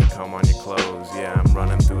about to come on your clothes. Yeah, I'm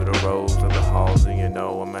running through the rows of the halls, and you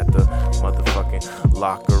know I'm at the motherfucking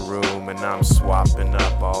locker room, and I'm swapping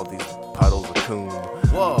up all these puddles of coom.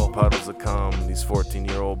 Whoa. Puddles of cum. These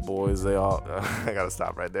 14-year-old boys, they all... I gotta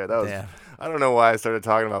stop right there. That was... Damn. I don't know why I started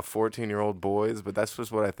talking about 14-year-old boys, but that's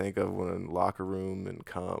just what I think of when locker room and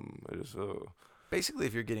cum. It just... Basically,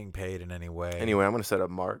 if you're getting paid in any way. Anyway, I'm going to set up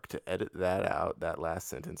Mark to edit that out, that last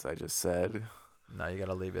sentence I just said. No, you got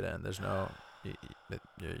to leave it in. There's no...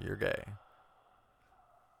 You're gay.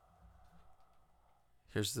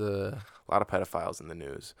 Here's the... A lot of pedophiles in the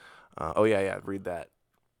news. Yeah, read that.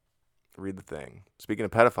 Read the thing. Speaking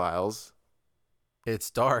of pedophiles...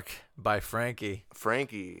 It's Dark by Frankie.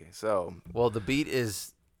 Frankie, so... Well, the beat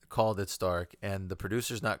is called It's Dark, and the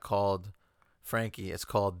producer's not called Frankie. It's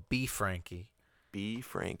called B. Frankie. B.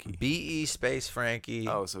 Frankie. B-E space Frankie.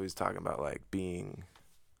 Oh, so he's talking about, like, being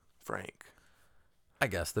Frank. I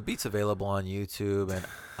guess. The beat's available on YouTube, and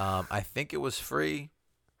I think it was free,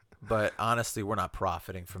 but honestly, we're not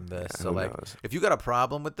profiting from this. Yeah, so, like, if you got a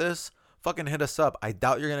problem with this, fucking hit us up. I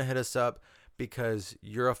doubt you're going to hit us up because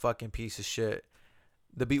you're a fucking piece of shit.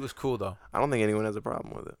 The beat was cool, though. I don't think anyone has a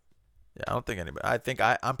problem with it. Yeah, I don't think anybody. I think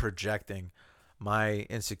I'm projecting my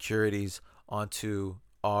insecurities onto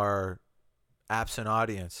our absent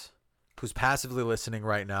audience who's passively listening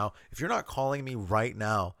right now. If you're not calling me right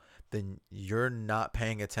now, then you're not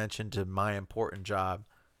paying attention to my important job,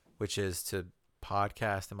 which is to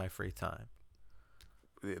podcast in my free time.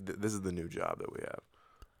 This is the new job that we have.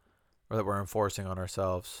 Or that we're enforcing on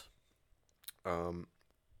ourselves.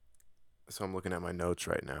 So I'm looking at my notes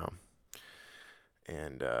right now,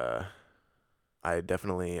 and I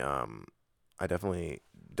definitely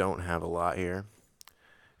don't have a lot here.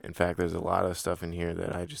 In fact, there's a lot of stuff in here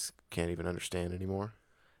that I just can't even understand anymore.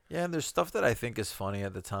 Yeah, and there's stuff that I think is funny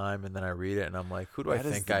at the time, and then I read it, and I'm like, who do I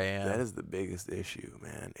think I am? That is the biggest issue,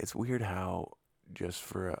 man. It's weird how just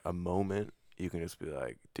for a moment you can just be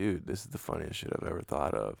like, dude, this is the funniest shit I've ever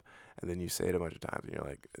thought of. And then you say it a bunch of times, and you're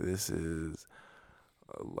like, this is...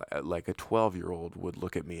 like a 12-year-old would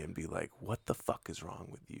look at me and be like, "What the fuck is wrong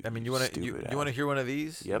with you?" I mean, you want to hear one of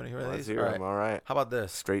these? Yep, let's hear them. All right. How about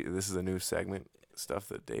this? This is a new segment, stuff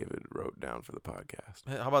that David wrote down for the podcast.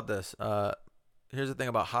 How about this? Here's the thing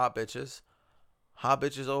about hot bitches. Hot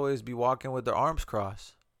bitches always be walking with their arms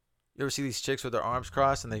crossed. You ever see these chicks with their arms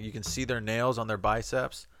crossed, and then you can see their nails on their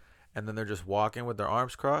biceps, and then they're just walking with their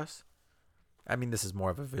arms crossed? I mean, this is more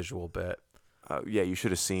of a visual bit. Yeah, you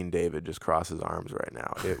should have seen David just cross his arms right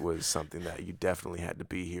now. It was something that you definitely had to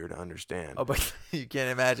be here to understand. Oh, but you can't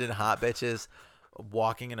imagine hot bitches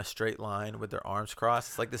walking in a straight line with their arms crossed.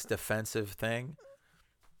 It's like this defensive thing.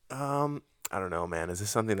 I don't know, man. Is this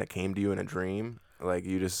something that came to you in a dream? Like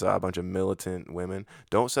you just saw a bunch of militant women?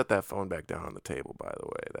 Don't set that phone back down on the table, by the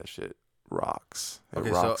way. That shit rocks. It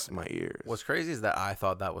rocks my ears. What's crazy is that I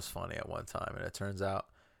thought that was funny at one time, and it turns out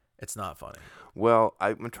it's not funny. Well,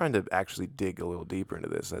 I'm trying to actually dig a little deeper into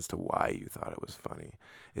this as to why you thought it was funny.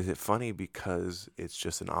 Is it funny because it's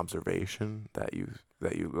just an observation that you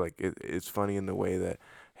like? It's funny in the way that,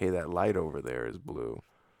 hey, that light over there is blue.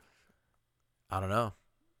 I don't know.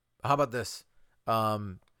 How about this?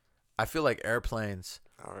 I feel like airplanes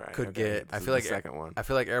could get. I feel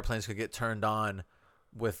like airplanes could get turned on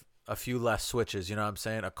with a few less switches. You know what I'm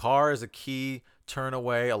saying? A car is a key turn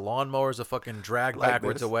away. A lawnmower is a fucking drag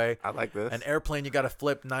backwards away. I like this. An airplane, you got to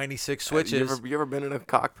flip 96 switches. You ever been in a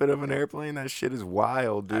cockpit of an airplane? That shit is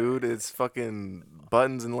wild, dude. It's fucking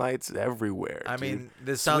buttons and lights everywhere. I mean,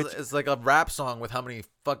 this sounds it's like a rap song with how many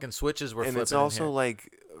fucking switches we're flipping. And it's also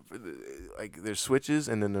like there's switches,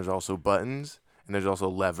 and then there's also buttons, and there's also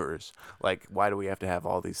levers. Like, why do we have to have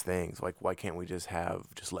all these things? Like, why can't we just have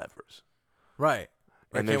levers? Right.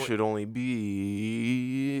 And there should only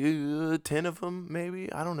be 10 of them,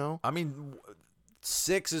 maybe. I don't know. I mean,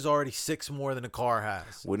 6 is already 6 more than a car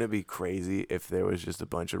has. Wouldn't it be crazy if there was just a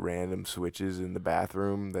bunch of random switches in the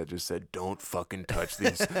bathroom that just said, "Don't fucking touch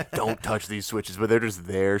these, don't touch these switches," but they're just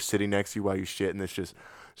there sitting next to you while you shit, and it's just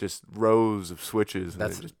rows of switches,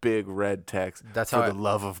 and just big red text. That's for how the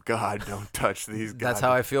love of God, don't touch these. That's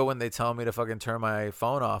how I feel when they tell me to fucking turn my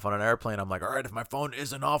phone off on an airplane. I'm like, all right, if my phone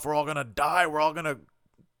isn't off, we're all gonna die. We're all gonna.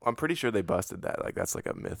 I'm pretty sure they busted that. Like that's like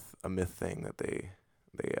a myth thing that they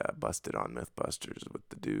busted on MythBusters with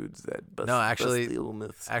the dudes that bust, actually, bust the little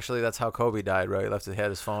myths. Actually, that's how Kobe died, right? He had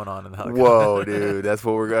his phone on in the helicopter. Whoa, dude, that's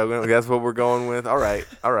what we're going with. All right,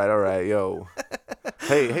 yo.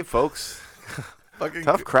 Hey, folks. Fucking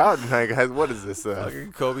tough crowd tonight, guys. What is this?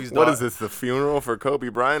 Fucking Kobe's what is this? The funeral for Kobe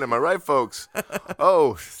Bryant? Am I right, folks?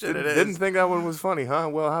 Oh, didn't think that one was funny, huh?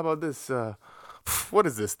 Well, how about this? What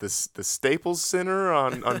is this? The Staples Center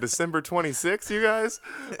on December 26th, you guys?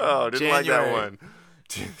 Oh, didn't January. like that one.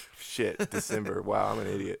 Shit, December. Wow, I'm an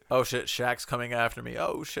idiot. Oh shit, Shaq's coming after me.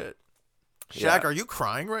 Oh shit, Shaq, Yeah. are you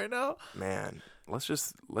crying right now? Man, let's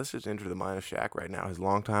just enter the mind of Shaq right now. His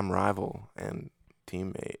longtime rival and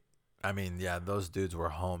teammate. I mean, yeah, those dudes were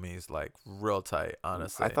homies, like real tight.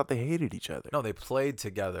 Honestly, I thought they hated each other. no, they played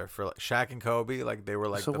together for like Shaq and Kobe. Like they were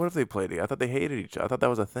like. So what if they played together? I thought they hated each other. I thought that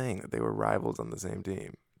was a thing, that they were rivals on the same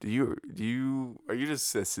team. Are you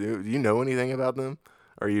just do you know anything about them?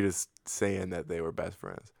 Or are you just saying that they were best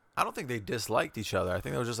friends? I don't think they disliked each other. I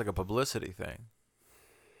think it was just like a publicity thing.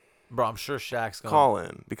 Bro, I'm sure Shaq's gonna call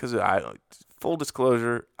in, because full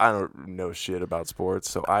disclosure, I don't know shit about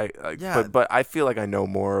sports, so Yeah. but I feel like I know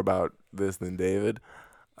more about this than David.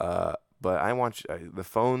 But I want the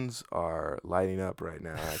phones are lighting up right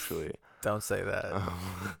now. Actually, Don't say that.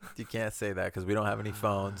 You can't say that because we don't have any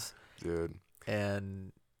phones, dude.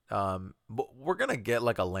 and but we're gonna get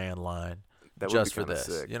like a landline. That Just would be for this,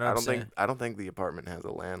 sick. you know what I'm saying? I don't think the apartment has a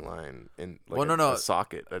landline in like Well, no. a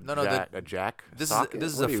socket, a jack. This socket?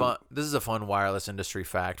 is What do this is a fun wireless industry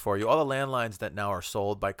fact for you. All the landlines that now are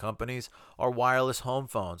sold by companies are wireless home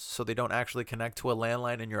phones, so they don't actually connect to a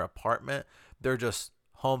landline in your apartment. They're just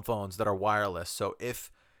home phones that are wireless. So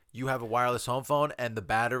if you have a wireless home phone and the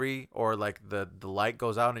battery or like the light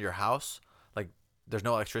goes out in your house, like there's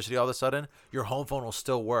no electricity all of a sudden, your home phone will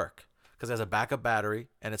still work because it has a backup battery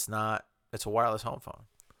and it's a wireless home phone.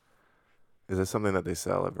 Is this something that they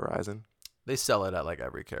sell at Verizon? They sell it at like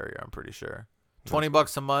every carrier, I'm pretty sure.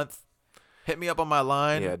 $20 a month. Hit me up on my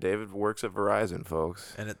line. Yeah, David works at Verizon,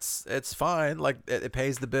 folks. And it's fine. Like it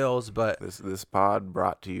pays the bills, but This pod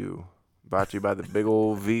brought to you by the big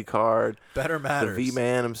old V card, better matters. the V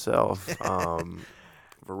man himself,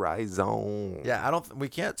 Verizon. Yeah, we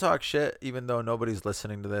can't talk shit even though nobody's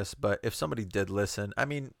listening to this, but if somebody did listen, I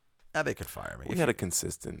mean, they could fire me. We had a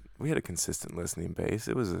consistent listening base.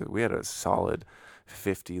 We had a solid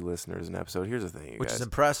 50 listeners an episode. Here's the thing, you which guys. is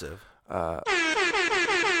impressive. Yo,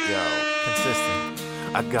 Consistent.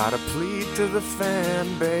 I gotta plead to the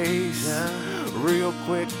fan base, real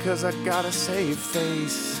quick, cause I gotta save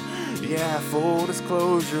face. Yeah, full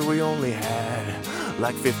disclosure, we only had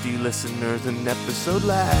like 50 listeners an episode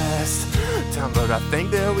last time, but I think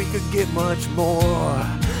that we could get much more.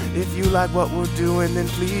 If you like what we're doing, then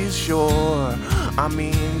please share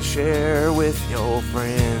with your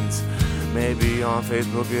friends. Maybe on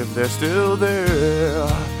Facebook if they're still there.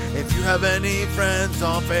 If you have any friends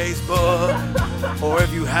on Facebook, or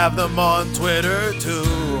if you have them on Twitter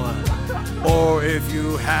too, or if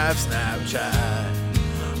you have Snapchat,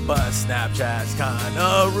 but Snapchat's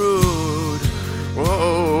kinda rude.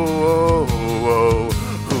 Whoa,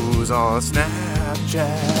 who's on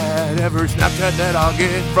Snapchat? Every Snapchat that I'll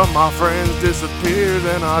get from my friends disappears,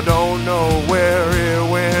 and I don't know where it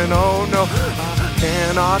went. Oh no, I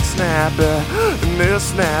cannot snap in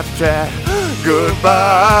this Snapchat.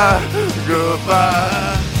 Goodbye.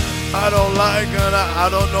 I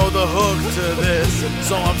don't know the hook to this,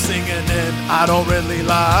 so I'm singing it. I don't really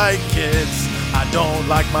like kids. I don't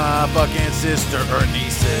like my fucking sister or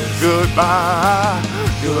nieces. Goodbye.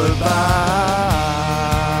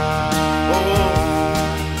 Oh.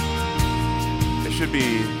 It should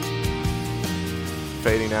be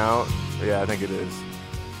fading out. Yeah, I think it is.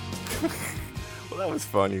 Well, that was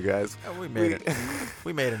fun, you guys. Yeah, we made it.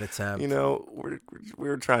 We made an attempt. You know, we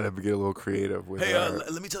were trying to get a little creative with Hey, our...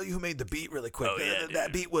 let me tell you who made the beat really quick.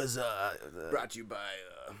 That beat was brought to you by...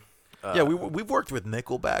 yeah, we've worked with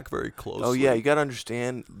Nickelback very closely. Oh yeah, you gotta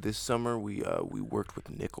understand. This summer we worked with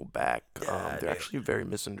Nickelback. Yeah, they're actually very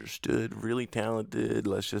misunderstood, really talented.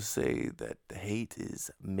 Let's just say that the hate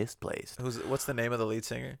is misplaced. What's the name of the lead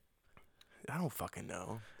singer? I don't fucking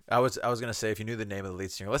know. I was gonna say if you knew the name of the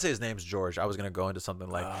lead singer, let's say his name's George. I was gonna go into something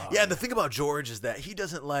like, yeah. And the thing about George is that he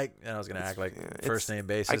doesn't like. And I was gonna act like first name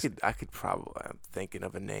basis. I could probably. I'm thinking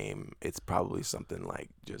of a name. It's probably something like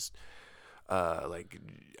just,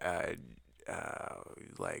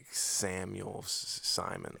 like Samuel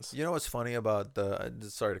Simons. You know what's funny about the?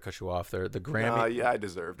 Sorry to cut you off there. The Grammy. Yeah, I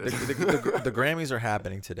deserved it. The Grammys are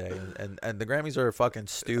happening today, and the Grammys are fucking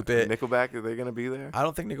stupid. Nickelback, are they gonna be there? I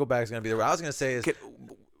don't think Nickelback's gonna be there. What I was gonna say is,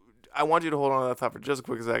 I want you to hold on to that thought for just a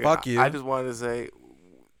quick second. Fuck you. I just wanted to say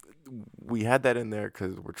we had that in there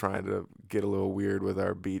because we're trying to get a little weird with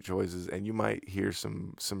our beat choices, and you might hear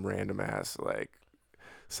some random ass like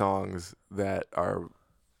songs that are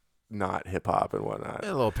not hip hop and whatnot. a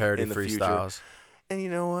little parody in the freestyles. Future. And you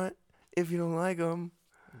know what? If you don't like them,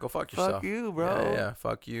 go fuck yourself. Fuck you, bro. Yeah,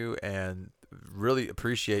 fuck you, and really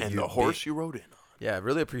appreciate and you. the horse you rode in on. Yeah,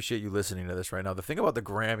 really appreciate you listening to this right now. The thing about the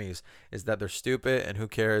Grammys is that they're stupid, and who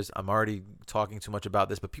cares? I'm already talking too much about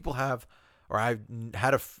this, but people have, or I've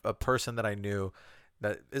had a person that I knew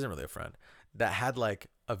that isn't really a friend that had like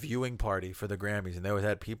a viewing party for the Grammys, and they always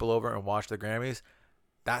had people over and watch the Grammys.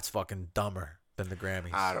 That's fucking dumber than the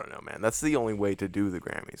Grammys. I don't know, man. That's the only way to do the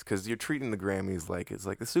Grammys because you're treating the Grammys like it's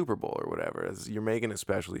like the Super Bowl or whatever. You're making it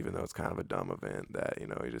special, even though it's kind of a dumb event that you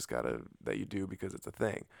just gotta that you do because it's a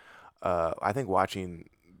thing. I think watching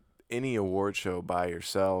any award show by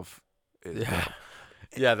yourself is dumb.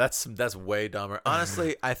 Yeah, that's way dumber.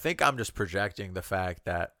 Honestly, I think I'm just projecting the fact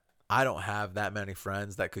that I don't have that many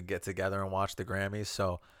friends that could get together and watch the Grammys.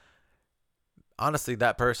 So honestly,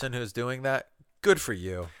 that person who's doing that, good for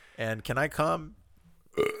you. And can I come?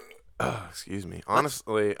 Excuse me.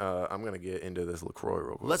 Honestly, I'm gonna get into this LaCroix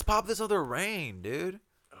real quick. Let's pop this other rain, dude.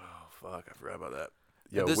 Oh fuck, I forgot about that.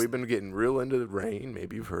 Yo, we've been getting real into the rain.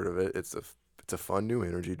 Maybe you've heard of it. It's a fun new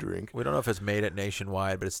energy drink. We don't know if it's made it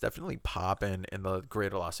nationwide, but it's definitely popping in the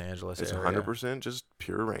greater Los Angeles area. It's 100% just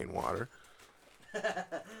pure rainwater.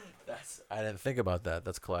 I didn't think about that.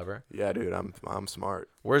 That's clever. Yeah, dude, I'm smart.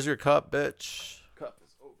 Where's your cup, bitch? Cup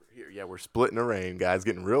is over here. Yeah, we're splitting the rain, guys.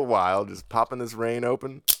 Getting real wild. Just popping this rain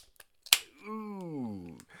open.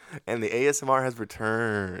 Ooh. And the ASMR has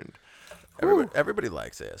returned. Everybody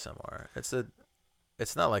likes ASMR.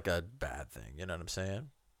 It's not like a bad thing. You know what I'm saying?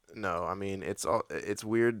 No, I mean it's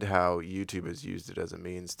weird how YouTube has used it as a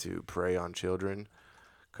means to prey on children,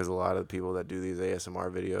 because a lot of the people that do these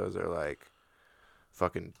ASMR videos are like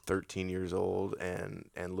fucking 13 years old and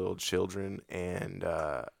little children, and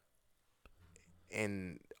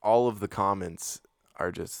all of the comments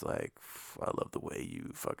are just like, I love the way you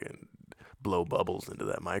fucking blow bubbles into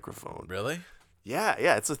that microphone. Really? Yeah,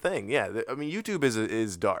 it's a thing. Yeah, I mean, YouTube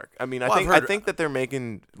is dark. I mean, Well, I think that they're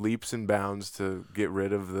making leaps and bounds to get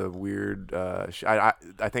rid of the weird. I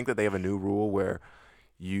think that they have a new rule where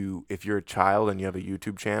if you're a child and you have a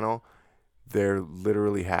YouTube channel, there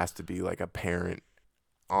literally has to be like a parent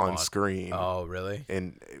on screen. Oh, really?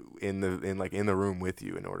 In the room with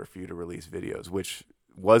you in order for you to release videos, which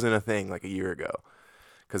wasn't a thing like a year ago.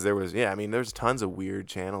 Because there's tons of weird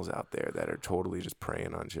channels out there that are totally just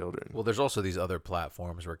preying on children. Well, there's also these other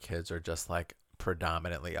platforms where kids are just like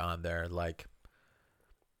predominantly on there. Like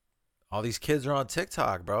all these kids are on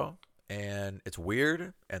TikTok, bro. And it's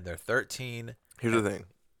weird. And they're 13. Here's the thing.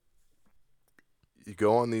 You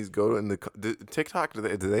go in the TikTok,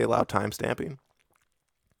 do they allow time stamping?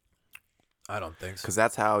 I don't think so. Because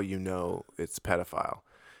that's how you know it's pedophile.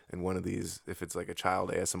 And one of these, if it's like a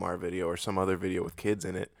child ASMR video or some other video with kids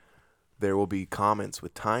in it, there will be comments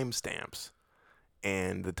with timestamps,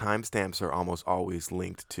 and the timestamps are almost always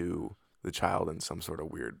linked to the child in some sort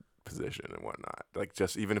of weird position and whatnot. Like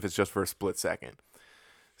even if it's just for a split second.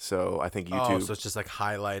 So I think YouTube. Oh, so it's just like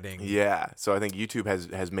highlighting. Yeah. So I think YouTube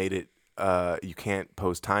has made it. You can't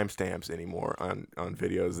post timestamps anymore on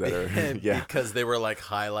videos that are because they were like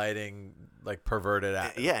highlighting like perverted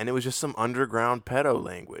and it was just some underground pedo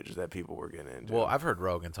language that people were getting into. Well, I've heard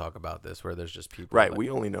Rogan talk about this where there's just people right. We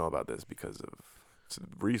only know about this because of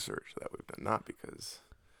research that we've done, not because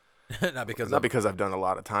I've done a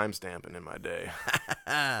lot of timestamping in my day.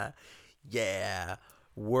 Yeah,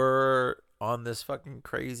 we're on this fucking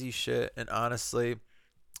crazy shit, and honestly,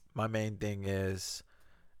 my main thing is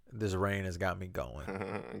this rain has got me going.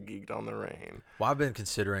 Geeked on the rain. Well, I've been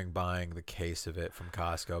considering buying the case of it from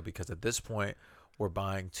Costco because at this point, we're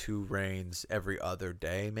buying 2 rains every other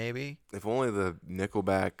day, maybe. If only the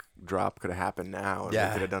Nickelback drop could have happened now and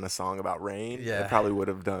we could have done a song about rain, it probably would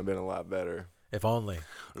have been a lot better. If only.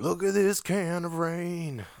 Look at this can of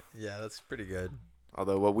rain. Yeah, that's pretty good.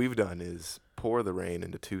 Although what we've done is pour the rain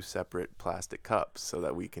into 2 separate plastic cups so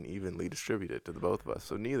that we can evenly distribute it to the both of us.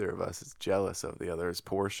 So neither of us is jealous of the other's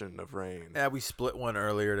portion of rain. Yeah, we split one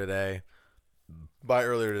earlier today. By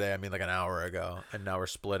earlier today, I mean like an hour ago. And now we're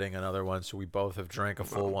splitting another one, so we both have drank a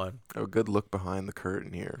full one. A good look behind the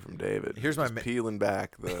curtain here from David. Here's my Just peeling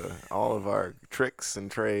back all of our tricks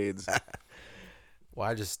and trades. Well,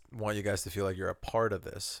 I just want you guys to feel like you're a part of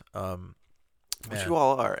this. Which you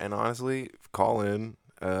all are. And honestly, call in.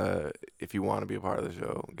 If you want to be a part of the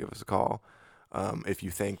show, give us a call. If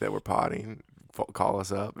you think that we're potting, call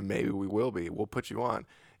us up, and maybe we will be. We'll put you on.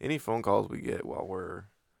 Any phone calls we get while we're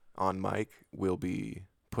on mic will be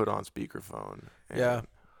put on speakerphone. Yeah.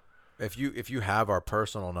 If you have our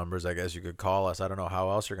personal numbers, I guess you could call us. I don't know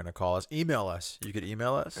how else you're going to call us. Email us. You could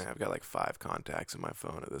email us. I've got like 5 contacts in my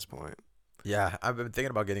phone at this point. Yeah, I've been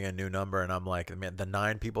thinking about getting a new number, and I'm like, man, the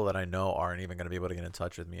 9 people that I know aren't even going to be able to get in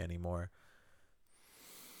touch with me anymore.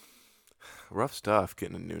 Rough stuff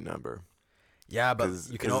getting a new number. Yeah, but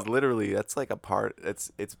you can literally, that's like a part.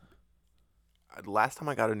 It's last time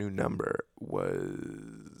I got a new number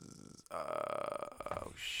was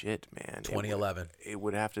oh shit, man, 2011. It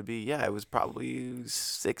would have to be, yeah, it was probably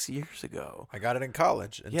 6 years ago. I got it in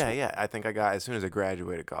college. Yeah, I think I got, as soon as I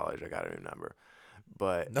graduated college, I got a new number.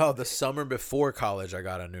 But no, the summer before college, I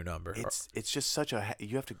got a new number. It's just such a,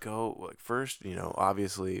 you have to go, like, first,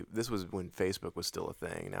 obviously this was when Facebook was still a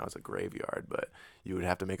thing. Now it's a graveyard, but you would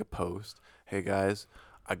have to make a post. Hey guys,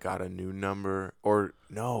 I got a new number. Or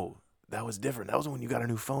no, that was different. That was when you got a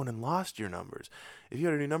new phone and lost your numbers. If you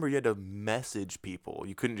had a new number, you had to message people.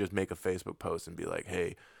 You couldn't just make a Facebook post and be like,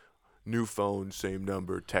 hey, new phone, same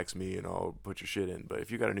number, text me and I'll put your shit in. But if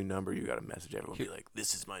you got a new number, you got to message everyone. Be like,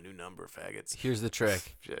 this is my new number, faggots. Here's the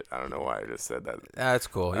trick. Shit, I don't know why I just said that. That's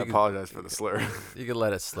cool. I apologize for the slur. You can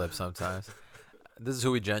let it slip sometimes. This is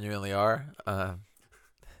who we genuinely are.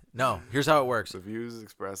 No, here's how it works. The views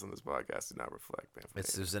expressed on this podcast do not reflect.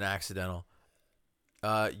 It was an accidental.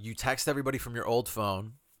 You text everybody from your old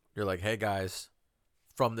phone. You're like, hey guys,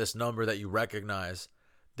 from this number that you recognize,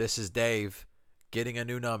 this is Dave getting a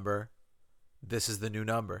new number. This is the new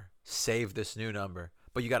number. Save this new number.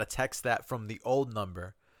 But you got to text that from the old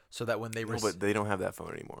number so that when they but they don't have that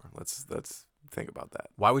phone anymore. Let's think about that.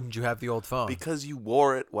 Why wouldn't you have the old phone? Because you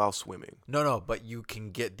wore it while swimming. No, but you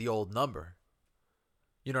can get the old number.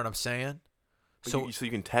 You know what I'm saying? So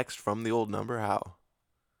you can text from the old number? How?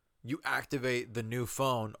 You activate the new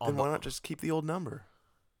phone on Then why not just keep the old number?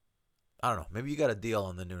 I don't know. Maybe you got a deal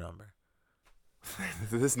on the new number.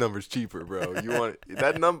 This number's cheaper, bro. You want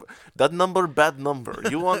that number? That number, bad number.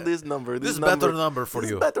 You want this number? This better number for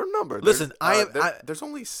you. This better number. Listen, there's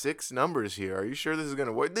only 6 numbers here. Are you sure this is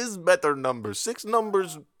gonna work? This is better number. 6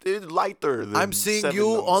 numbers is lighter than I'm seeing 7 you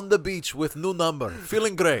numbers. on the beach with new number.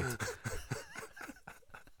 Feeling great.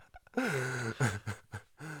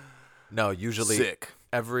 No, usually sick.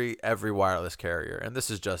 Every wireless carrier, and this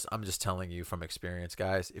is I'm just telling you from experience,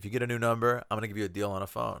 guys. If you get a new number, I'm gonna give you a deal on a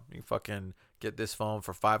phone. You fucking get this phone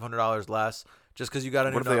for $500 less just because you got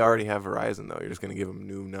a new number. What if they already have Verizon though? You're just gonna give them a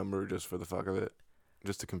new number just for the fuck of it,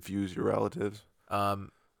 just to confuse your relatives.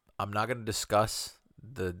 I'm not gonna discuss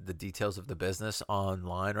the details of the business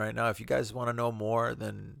online right now. If you guys want to know more,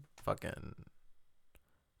 then fucking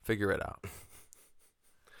figure it out.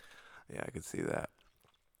 Yeah, I could see that.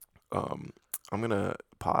 I'm gonna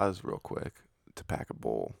pause real quick to pack a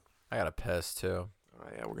bowl. I got to piss too.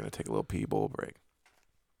 Yeah, we're gonna take a little pee bowl break.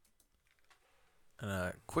 And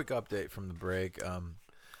a quick update from the break.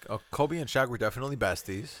 Kobe and Shaq were definitely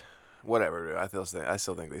besties. Whatever, dude. I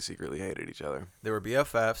still think they secretly hated each other. They were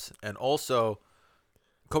BFFs, and also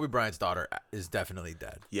Kobe Bryant's daughter is definitely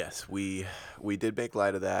dead. Yes, we did make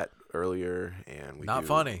light of that earlier, and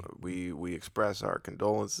funny. We express our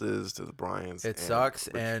condolences to the Bryants. It sucks,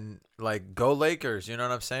 and like, go Lakers. You know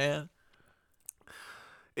what I'm saying?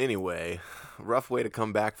 Anyway, rough way to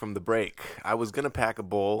come back from the break. I was gonna pack a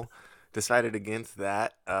bowl, decided against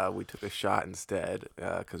that. We took a shot instead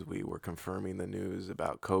because we were confirming the news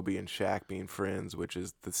about Kobe and Shaq being friends, which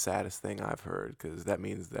is the saddest thing I've heard, because that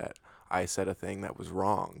means that I said a thing that was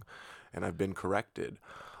wrong, and I've been corrected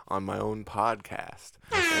on my own podcast,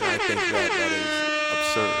 and I think that is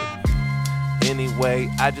absurd. Anyway,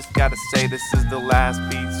 I just gotta say this is the last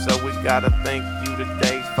beat, so we gotta thank you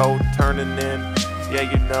today for turning in.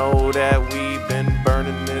 Yeah, you know that we've been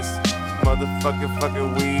burning this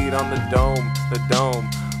motherfucking weed on the dome.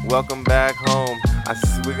 Welcome back home.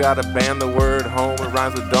 We gotta ban the word home. It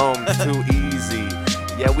rhymes with dome. It's too easy.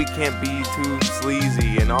 Yeah, we can't be too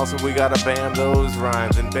sleazy. And also we gotta ban those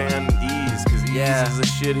rhymes and ban Ease, cause Ease is a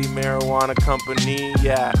shitty marijuana company.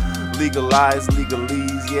 Yeah, legalize,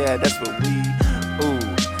 legalese. Yeah, that's what we.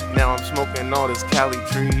 Ooh, now I'm smoking all this Cali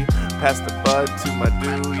tree. Pass the bud to my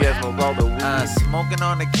dude, yeah, smoke all the weed. Smoking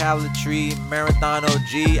on the Cali tree, Marathon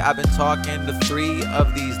OG. I've been talking to 3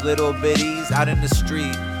 of these little biddies out in the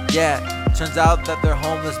street. Yeah, turns out that they're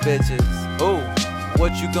homeless bitches. Oh,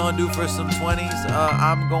 what you gonna do for some 20s?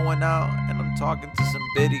 I'm going out and I'm talking to some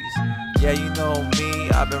biddies. Yeah, you know me,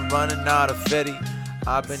 I've been running out of fetty.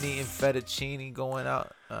 I've been eating fettuccine, going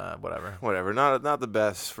out, Whatever. Not the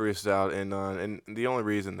best freestyle, and the only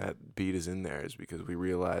reason that beat is in there is because we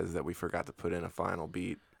realized that we forgot to put in a final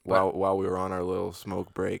beat while we were on our little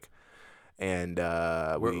smoke break, and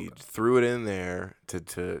we threw it in there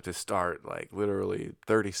to start like literally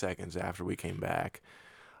 30 seconds after we came back.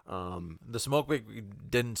 The smoke break we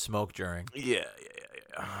didn't smoke during. Yeah.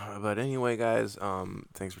 But anyway, guys,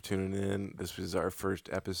 thanks for tuning in. This was our first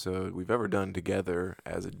episode we've ever done together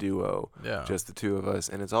as a duo. Yeah. Just the 2 of us.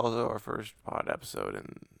 And it's also our first pod episode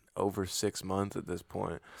in over 6 months at this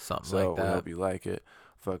point. Something So like that. we hope you like it.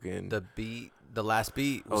 Fucking The last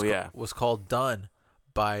beat was called Done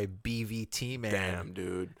by BVT Man. damn,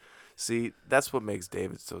 dude. See, that's what makes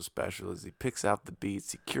David so special is he picks out the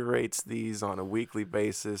beats, he curates these on a weekly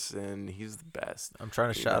basis, and he's the best. I'm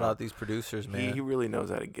trying to shout out these producers, man. He really knows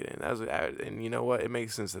how to get in. And you know what? It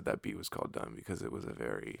makes sense that beat was called Done because it was a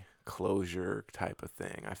very closure type of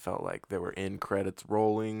thing. I felt like there were end credits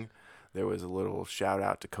rolling. There was a little shout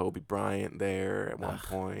out to Kobe Bryant there at one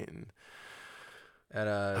point.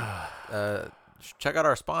 And check out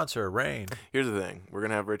our sponsor, Rain. Here's the thing. We're going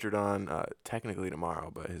to have Richard on technically tomorrow,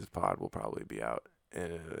 but his pod will probably be out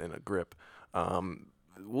in a grip.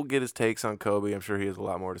 We'll get his takes on Kobe. I'm sure he has a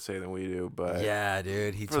lot more to say than we do, but Yeah,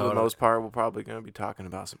 dude. for the most part, we're probably going to be talking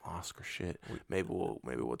about some Oscar shit. Maybe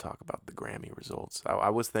we'll talk about the Grammy results. I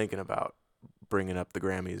was thinking about bringing up the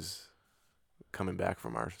Grammys coming back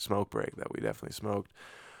from our smoke break that we definitely smoked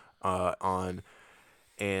on,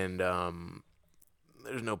 and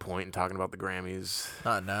there's no point in talking about the Grammys.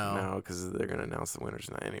 Not now. No, because they're going to announce the winners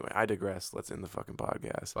tonight. Anyway, I digress. Let's end the fucking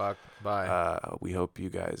podcast. Fuck. Bye. We hope you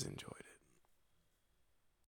guys enjoyed it.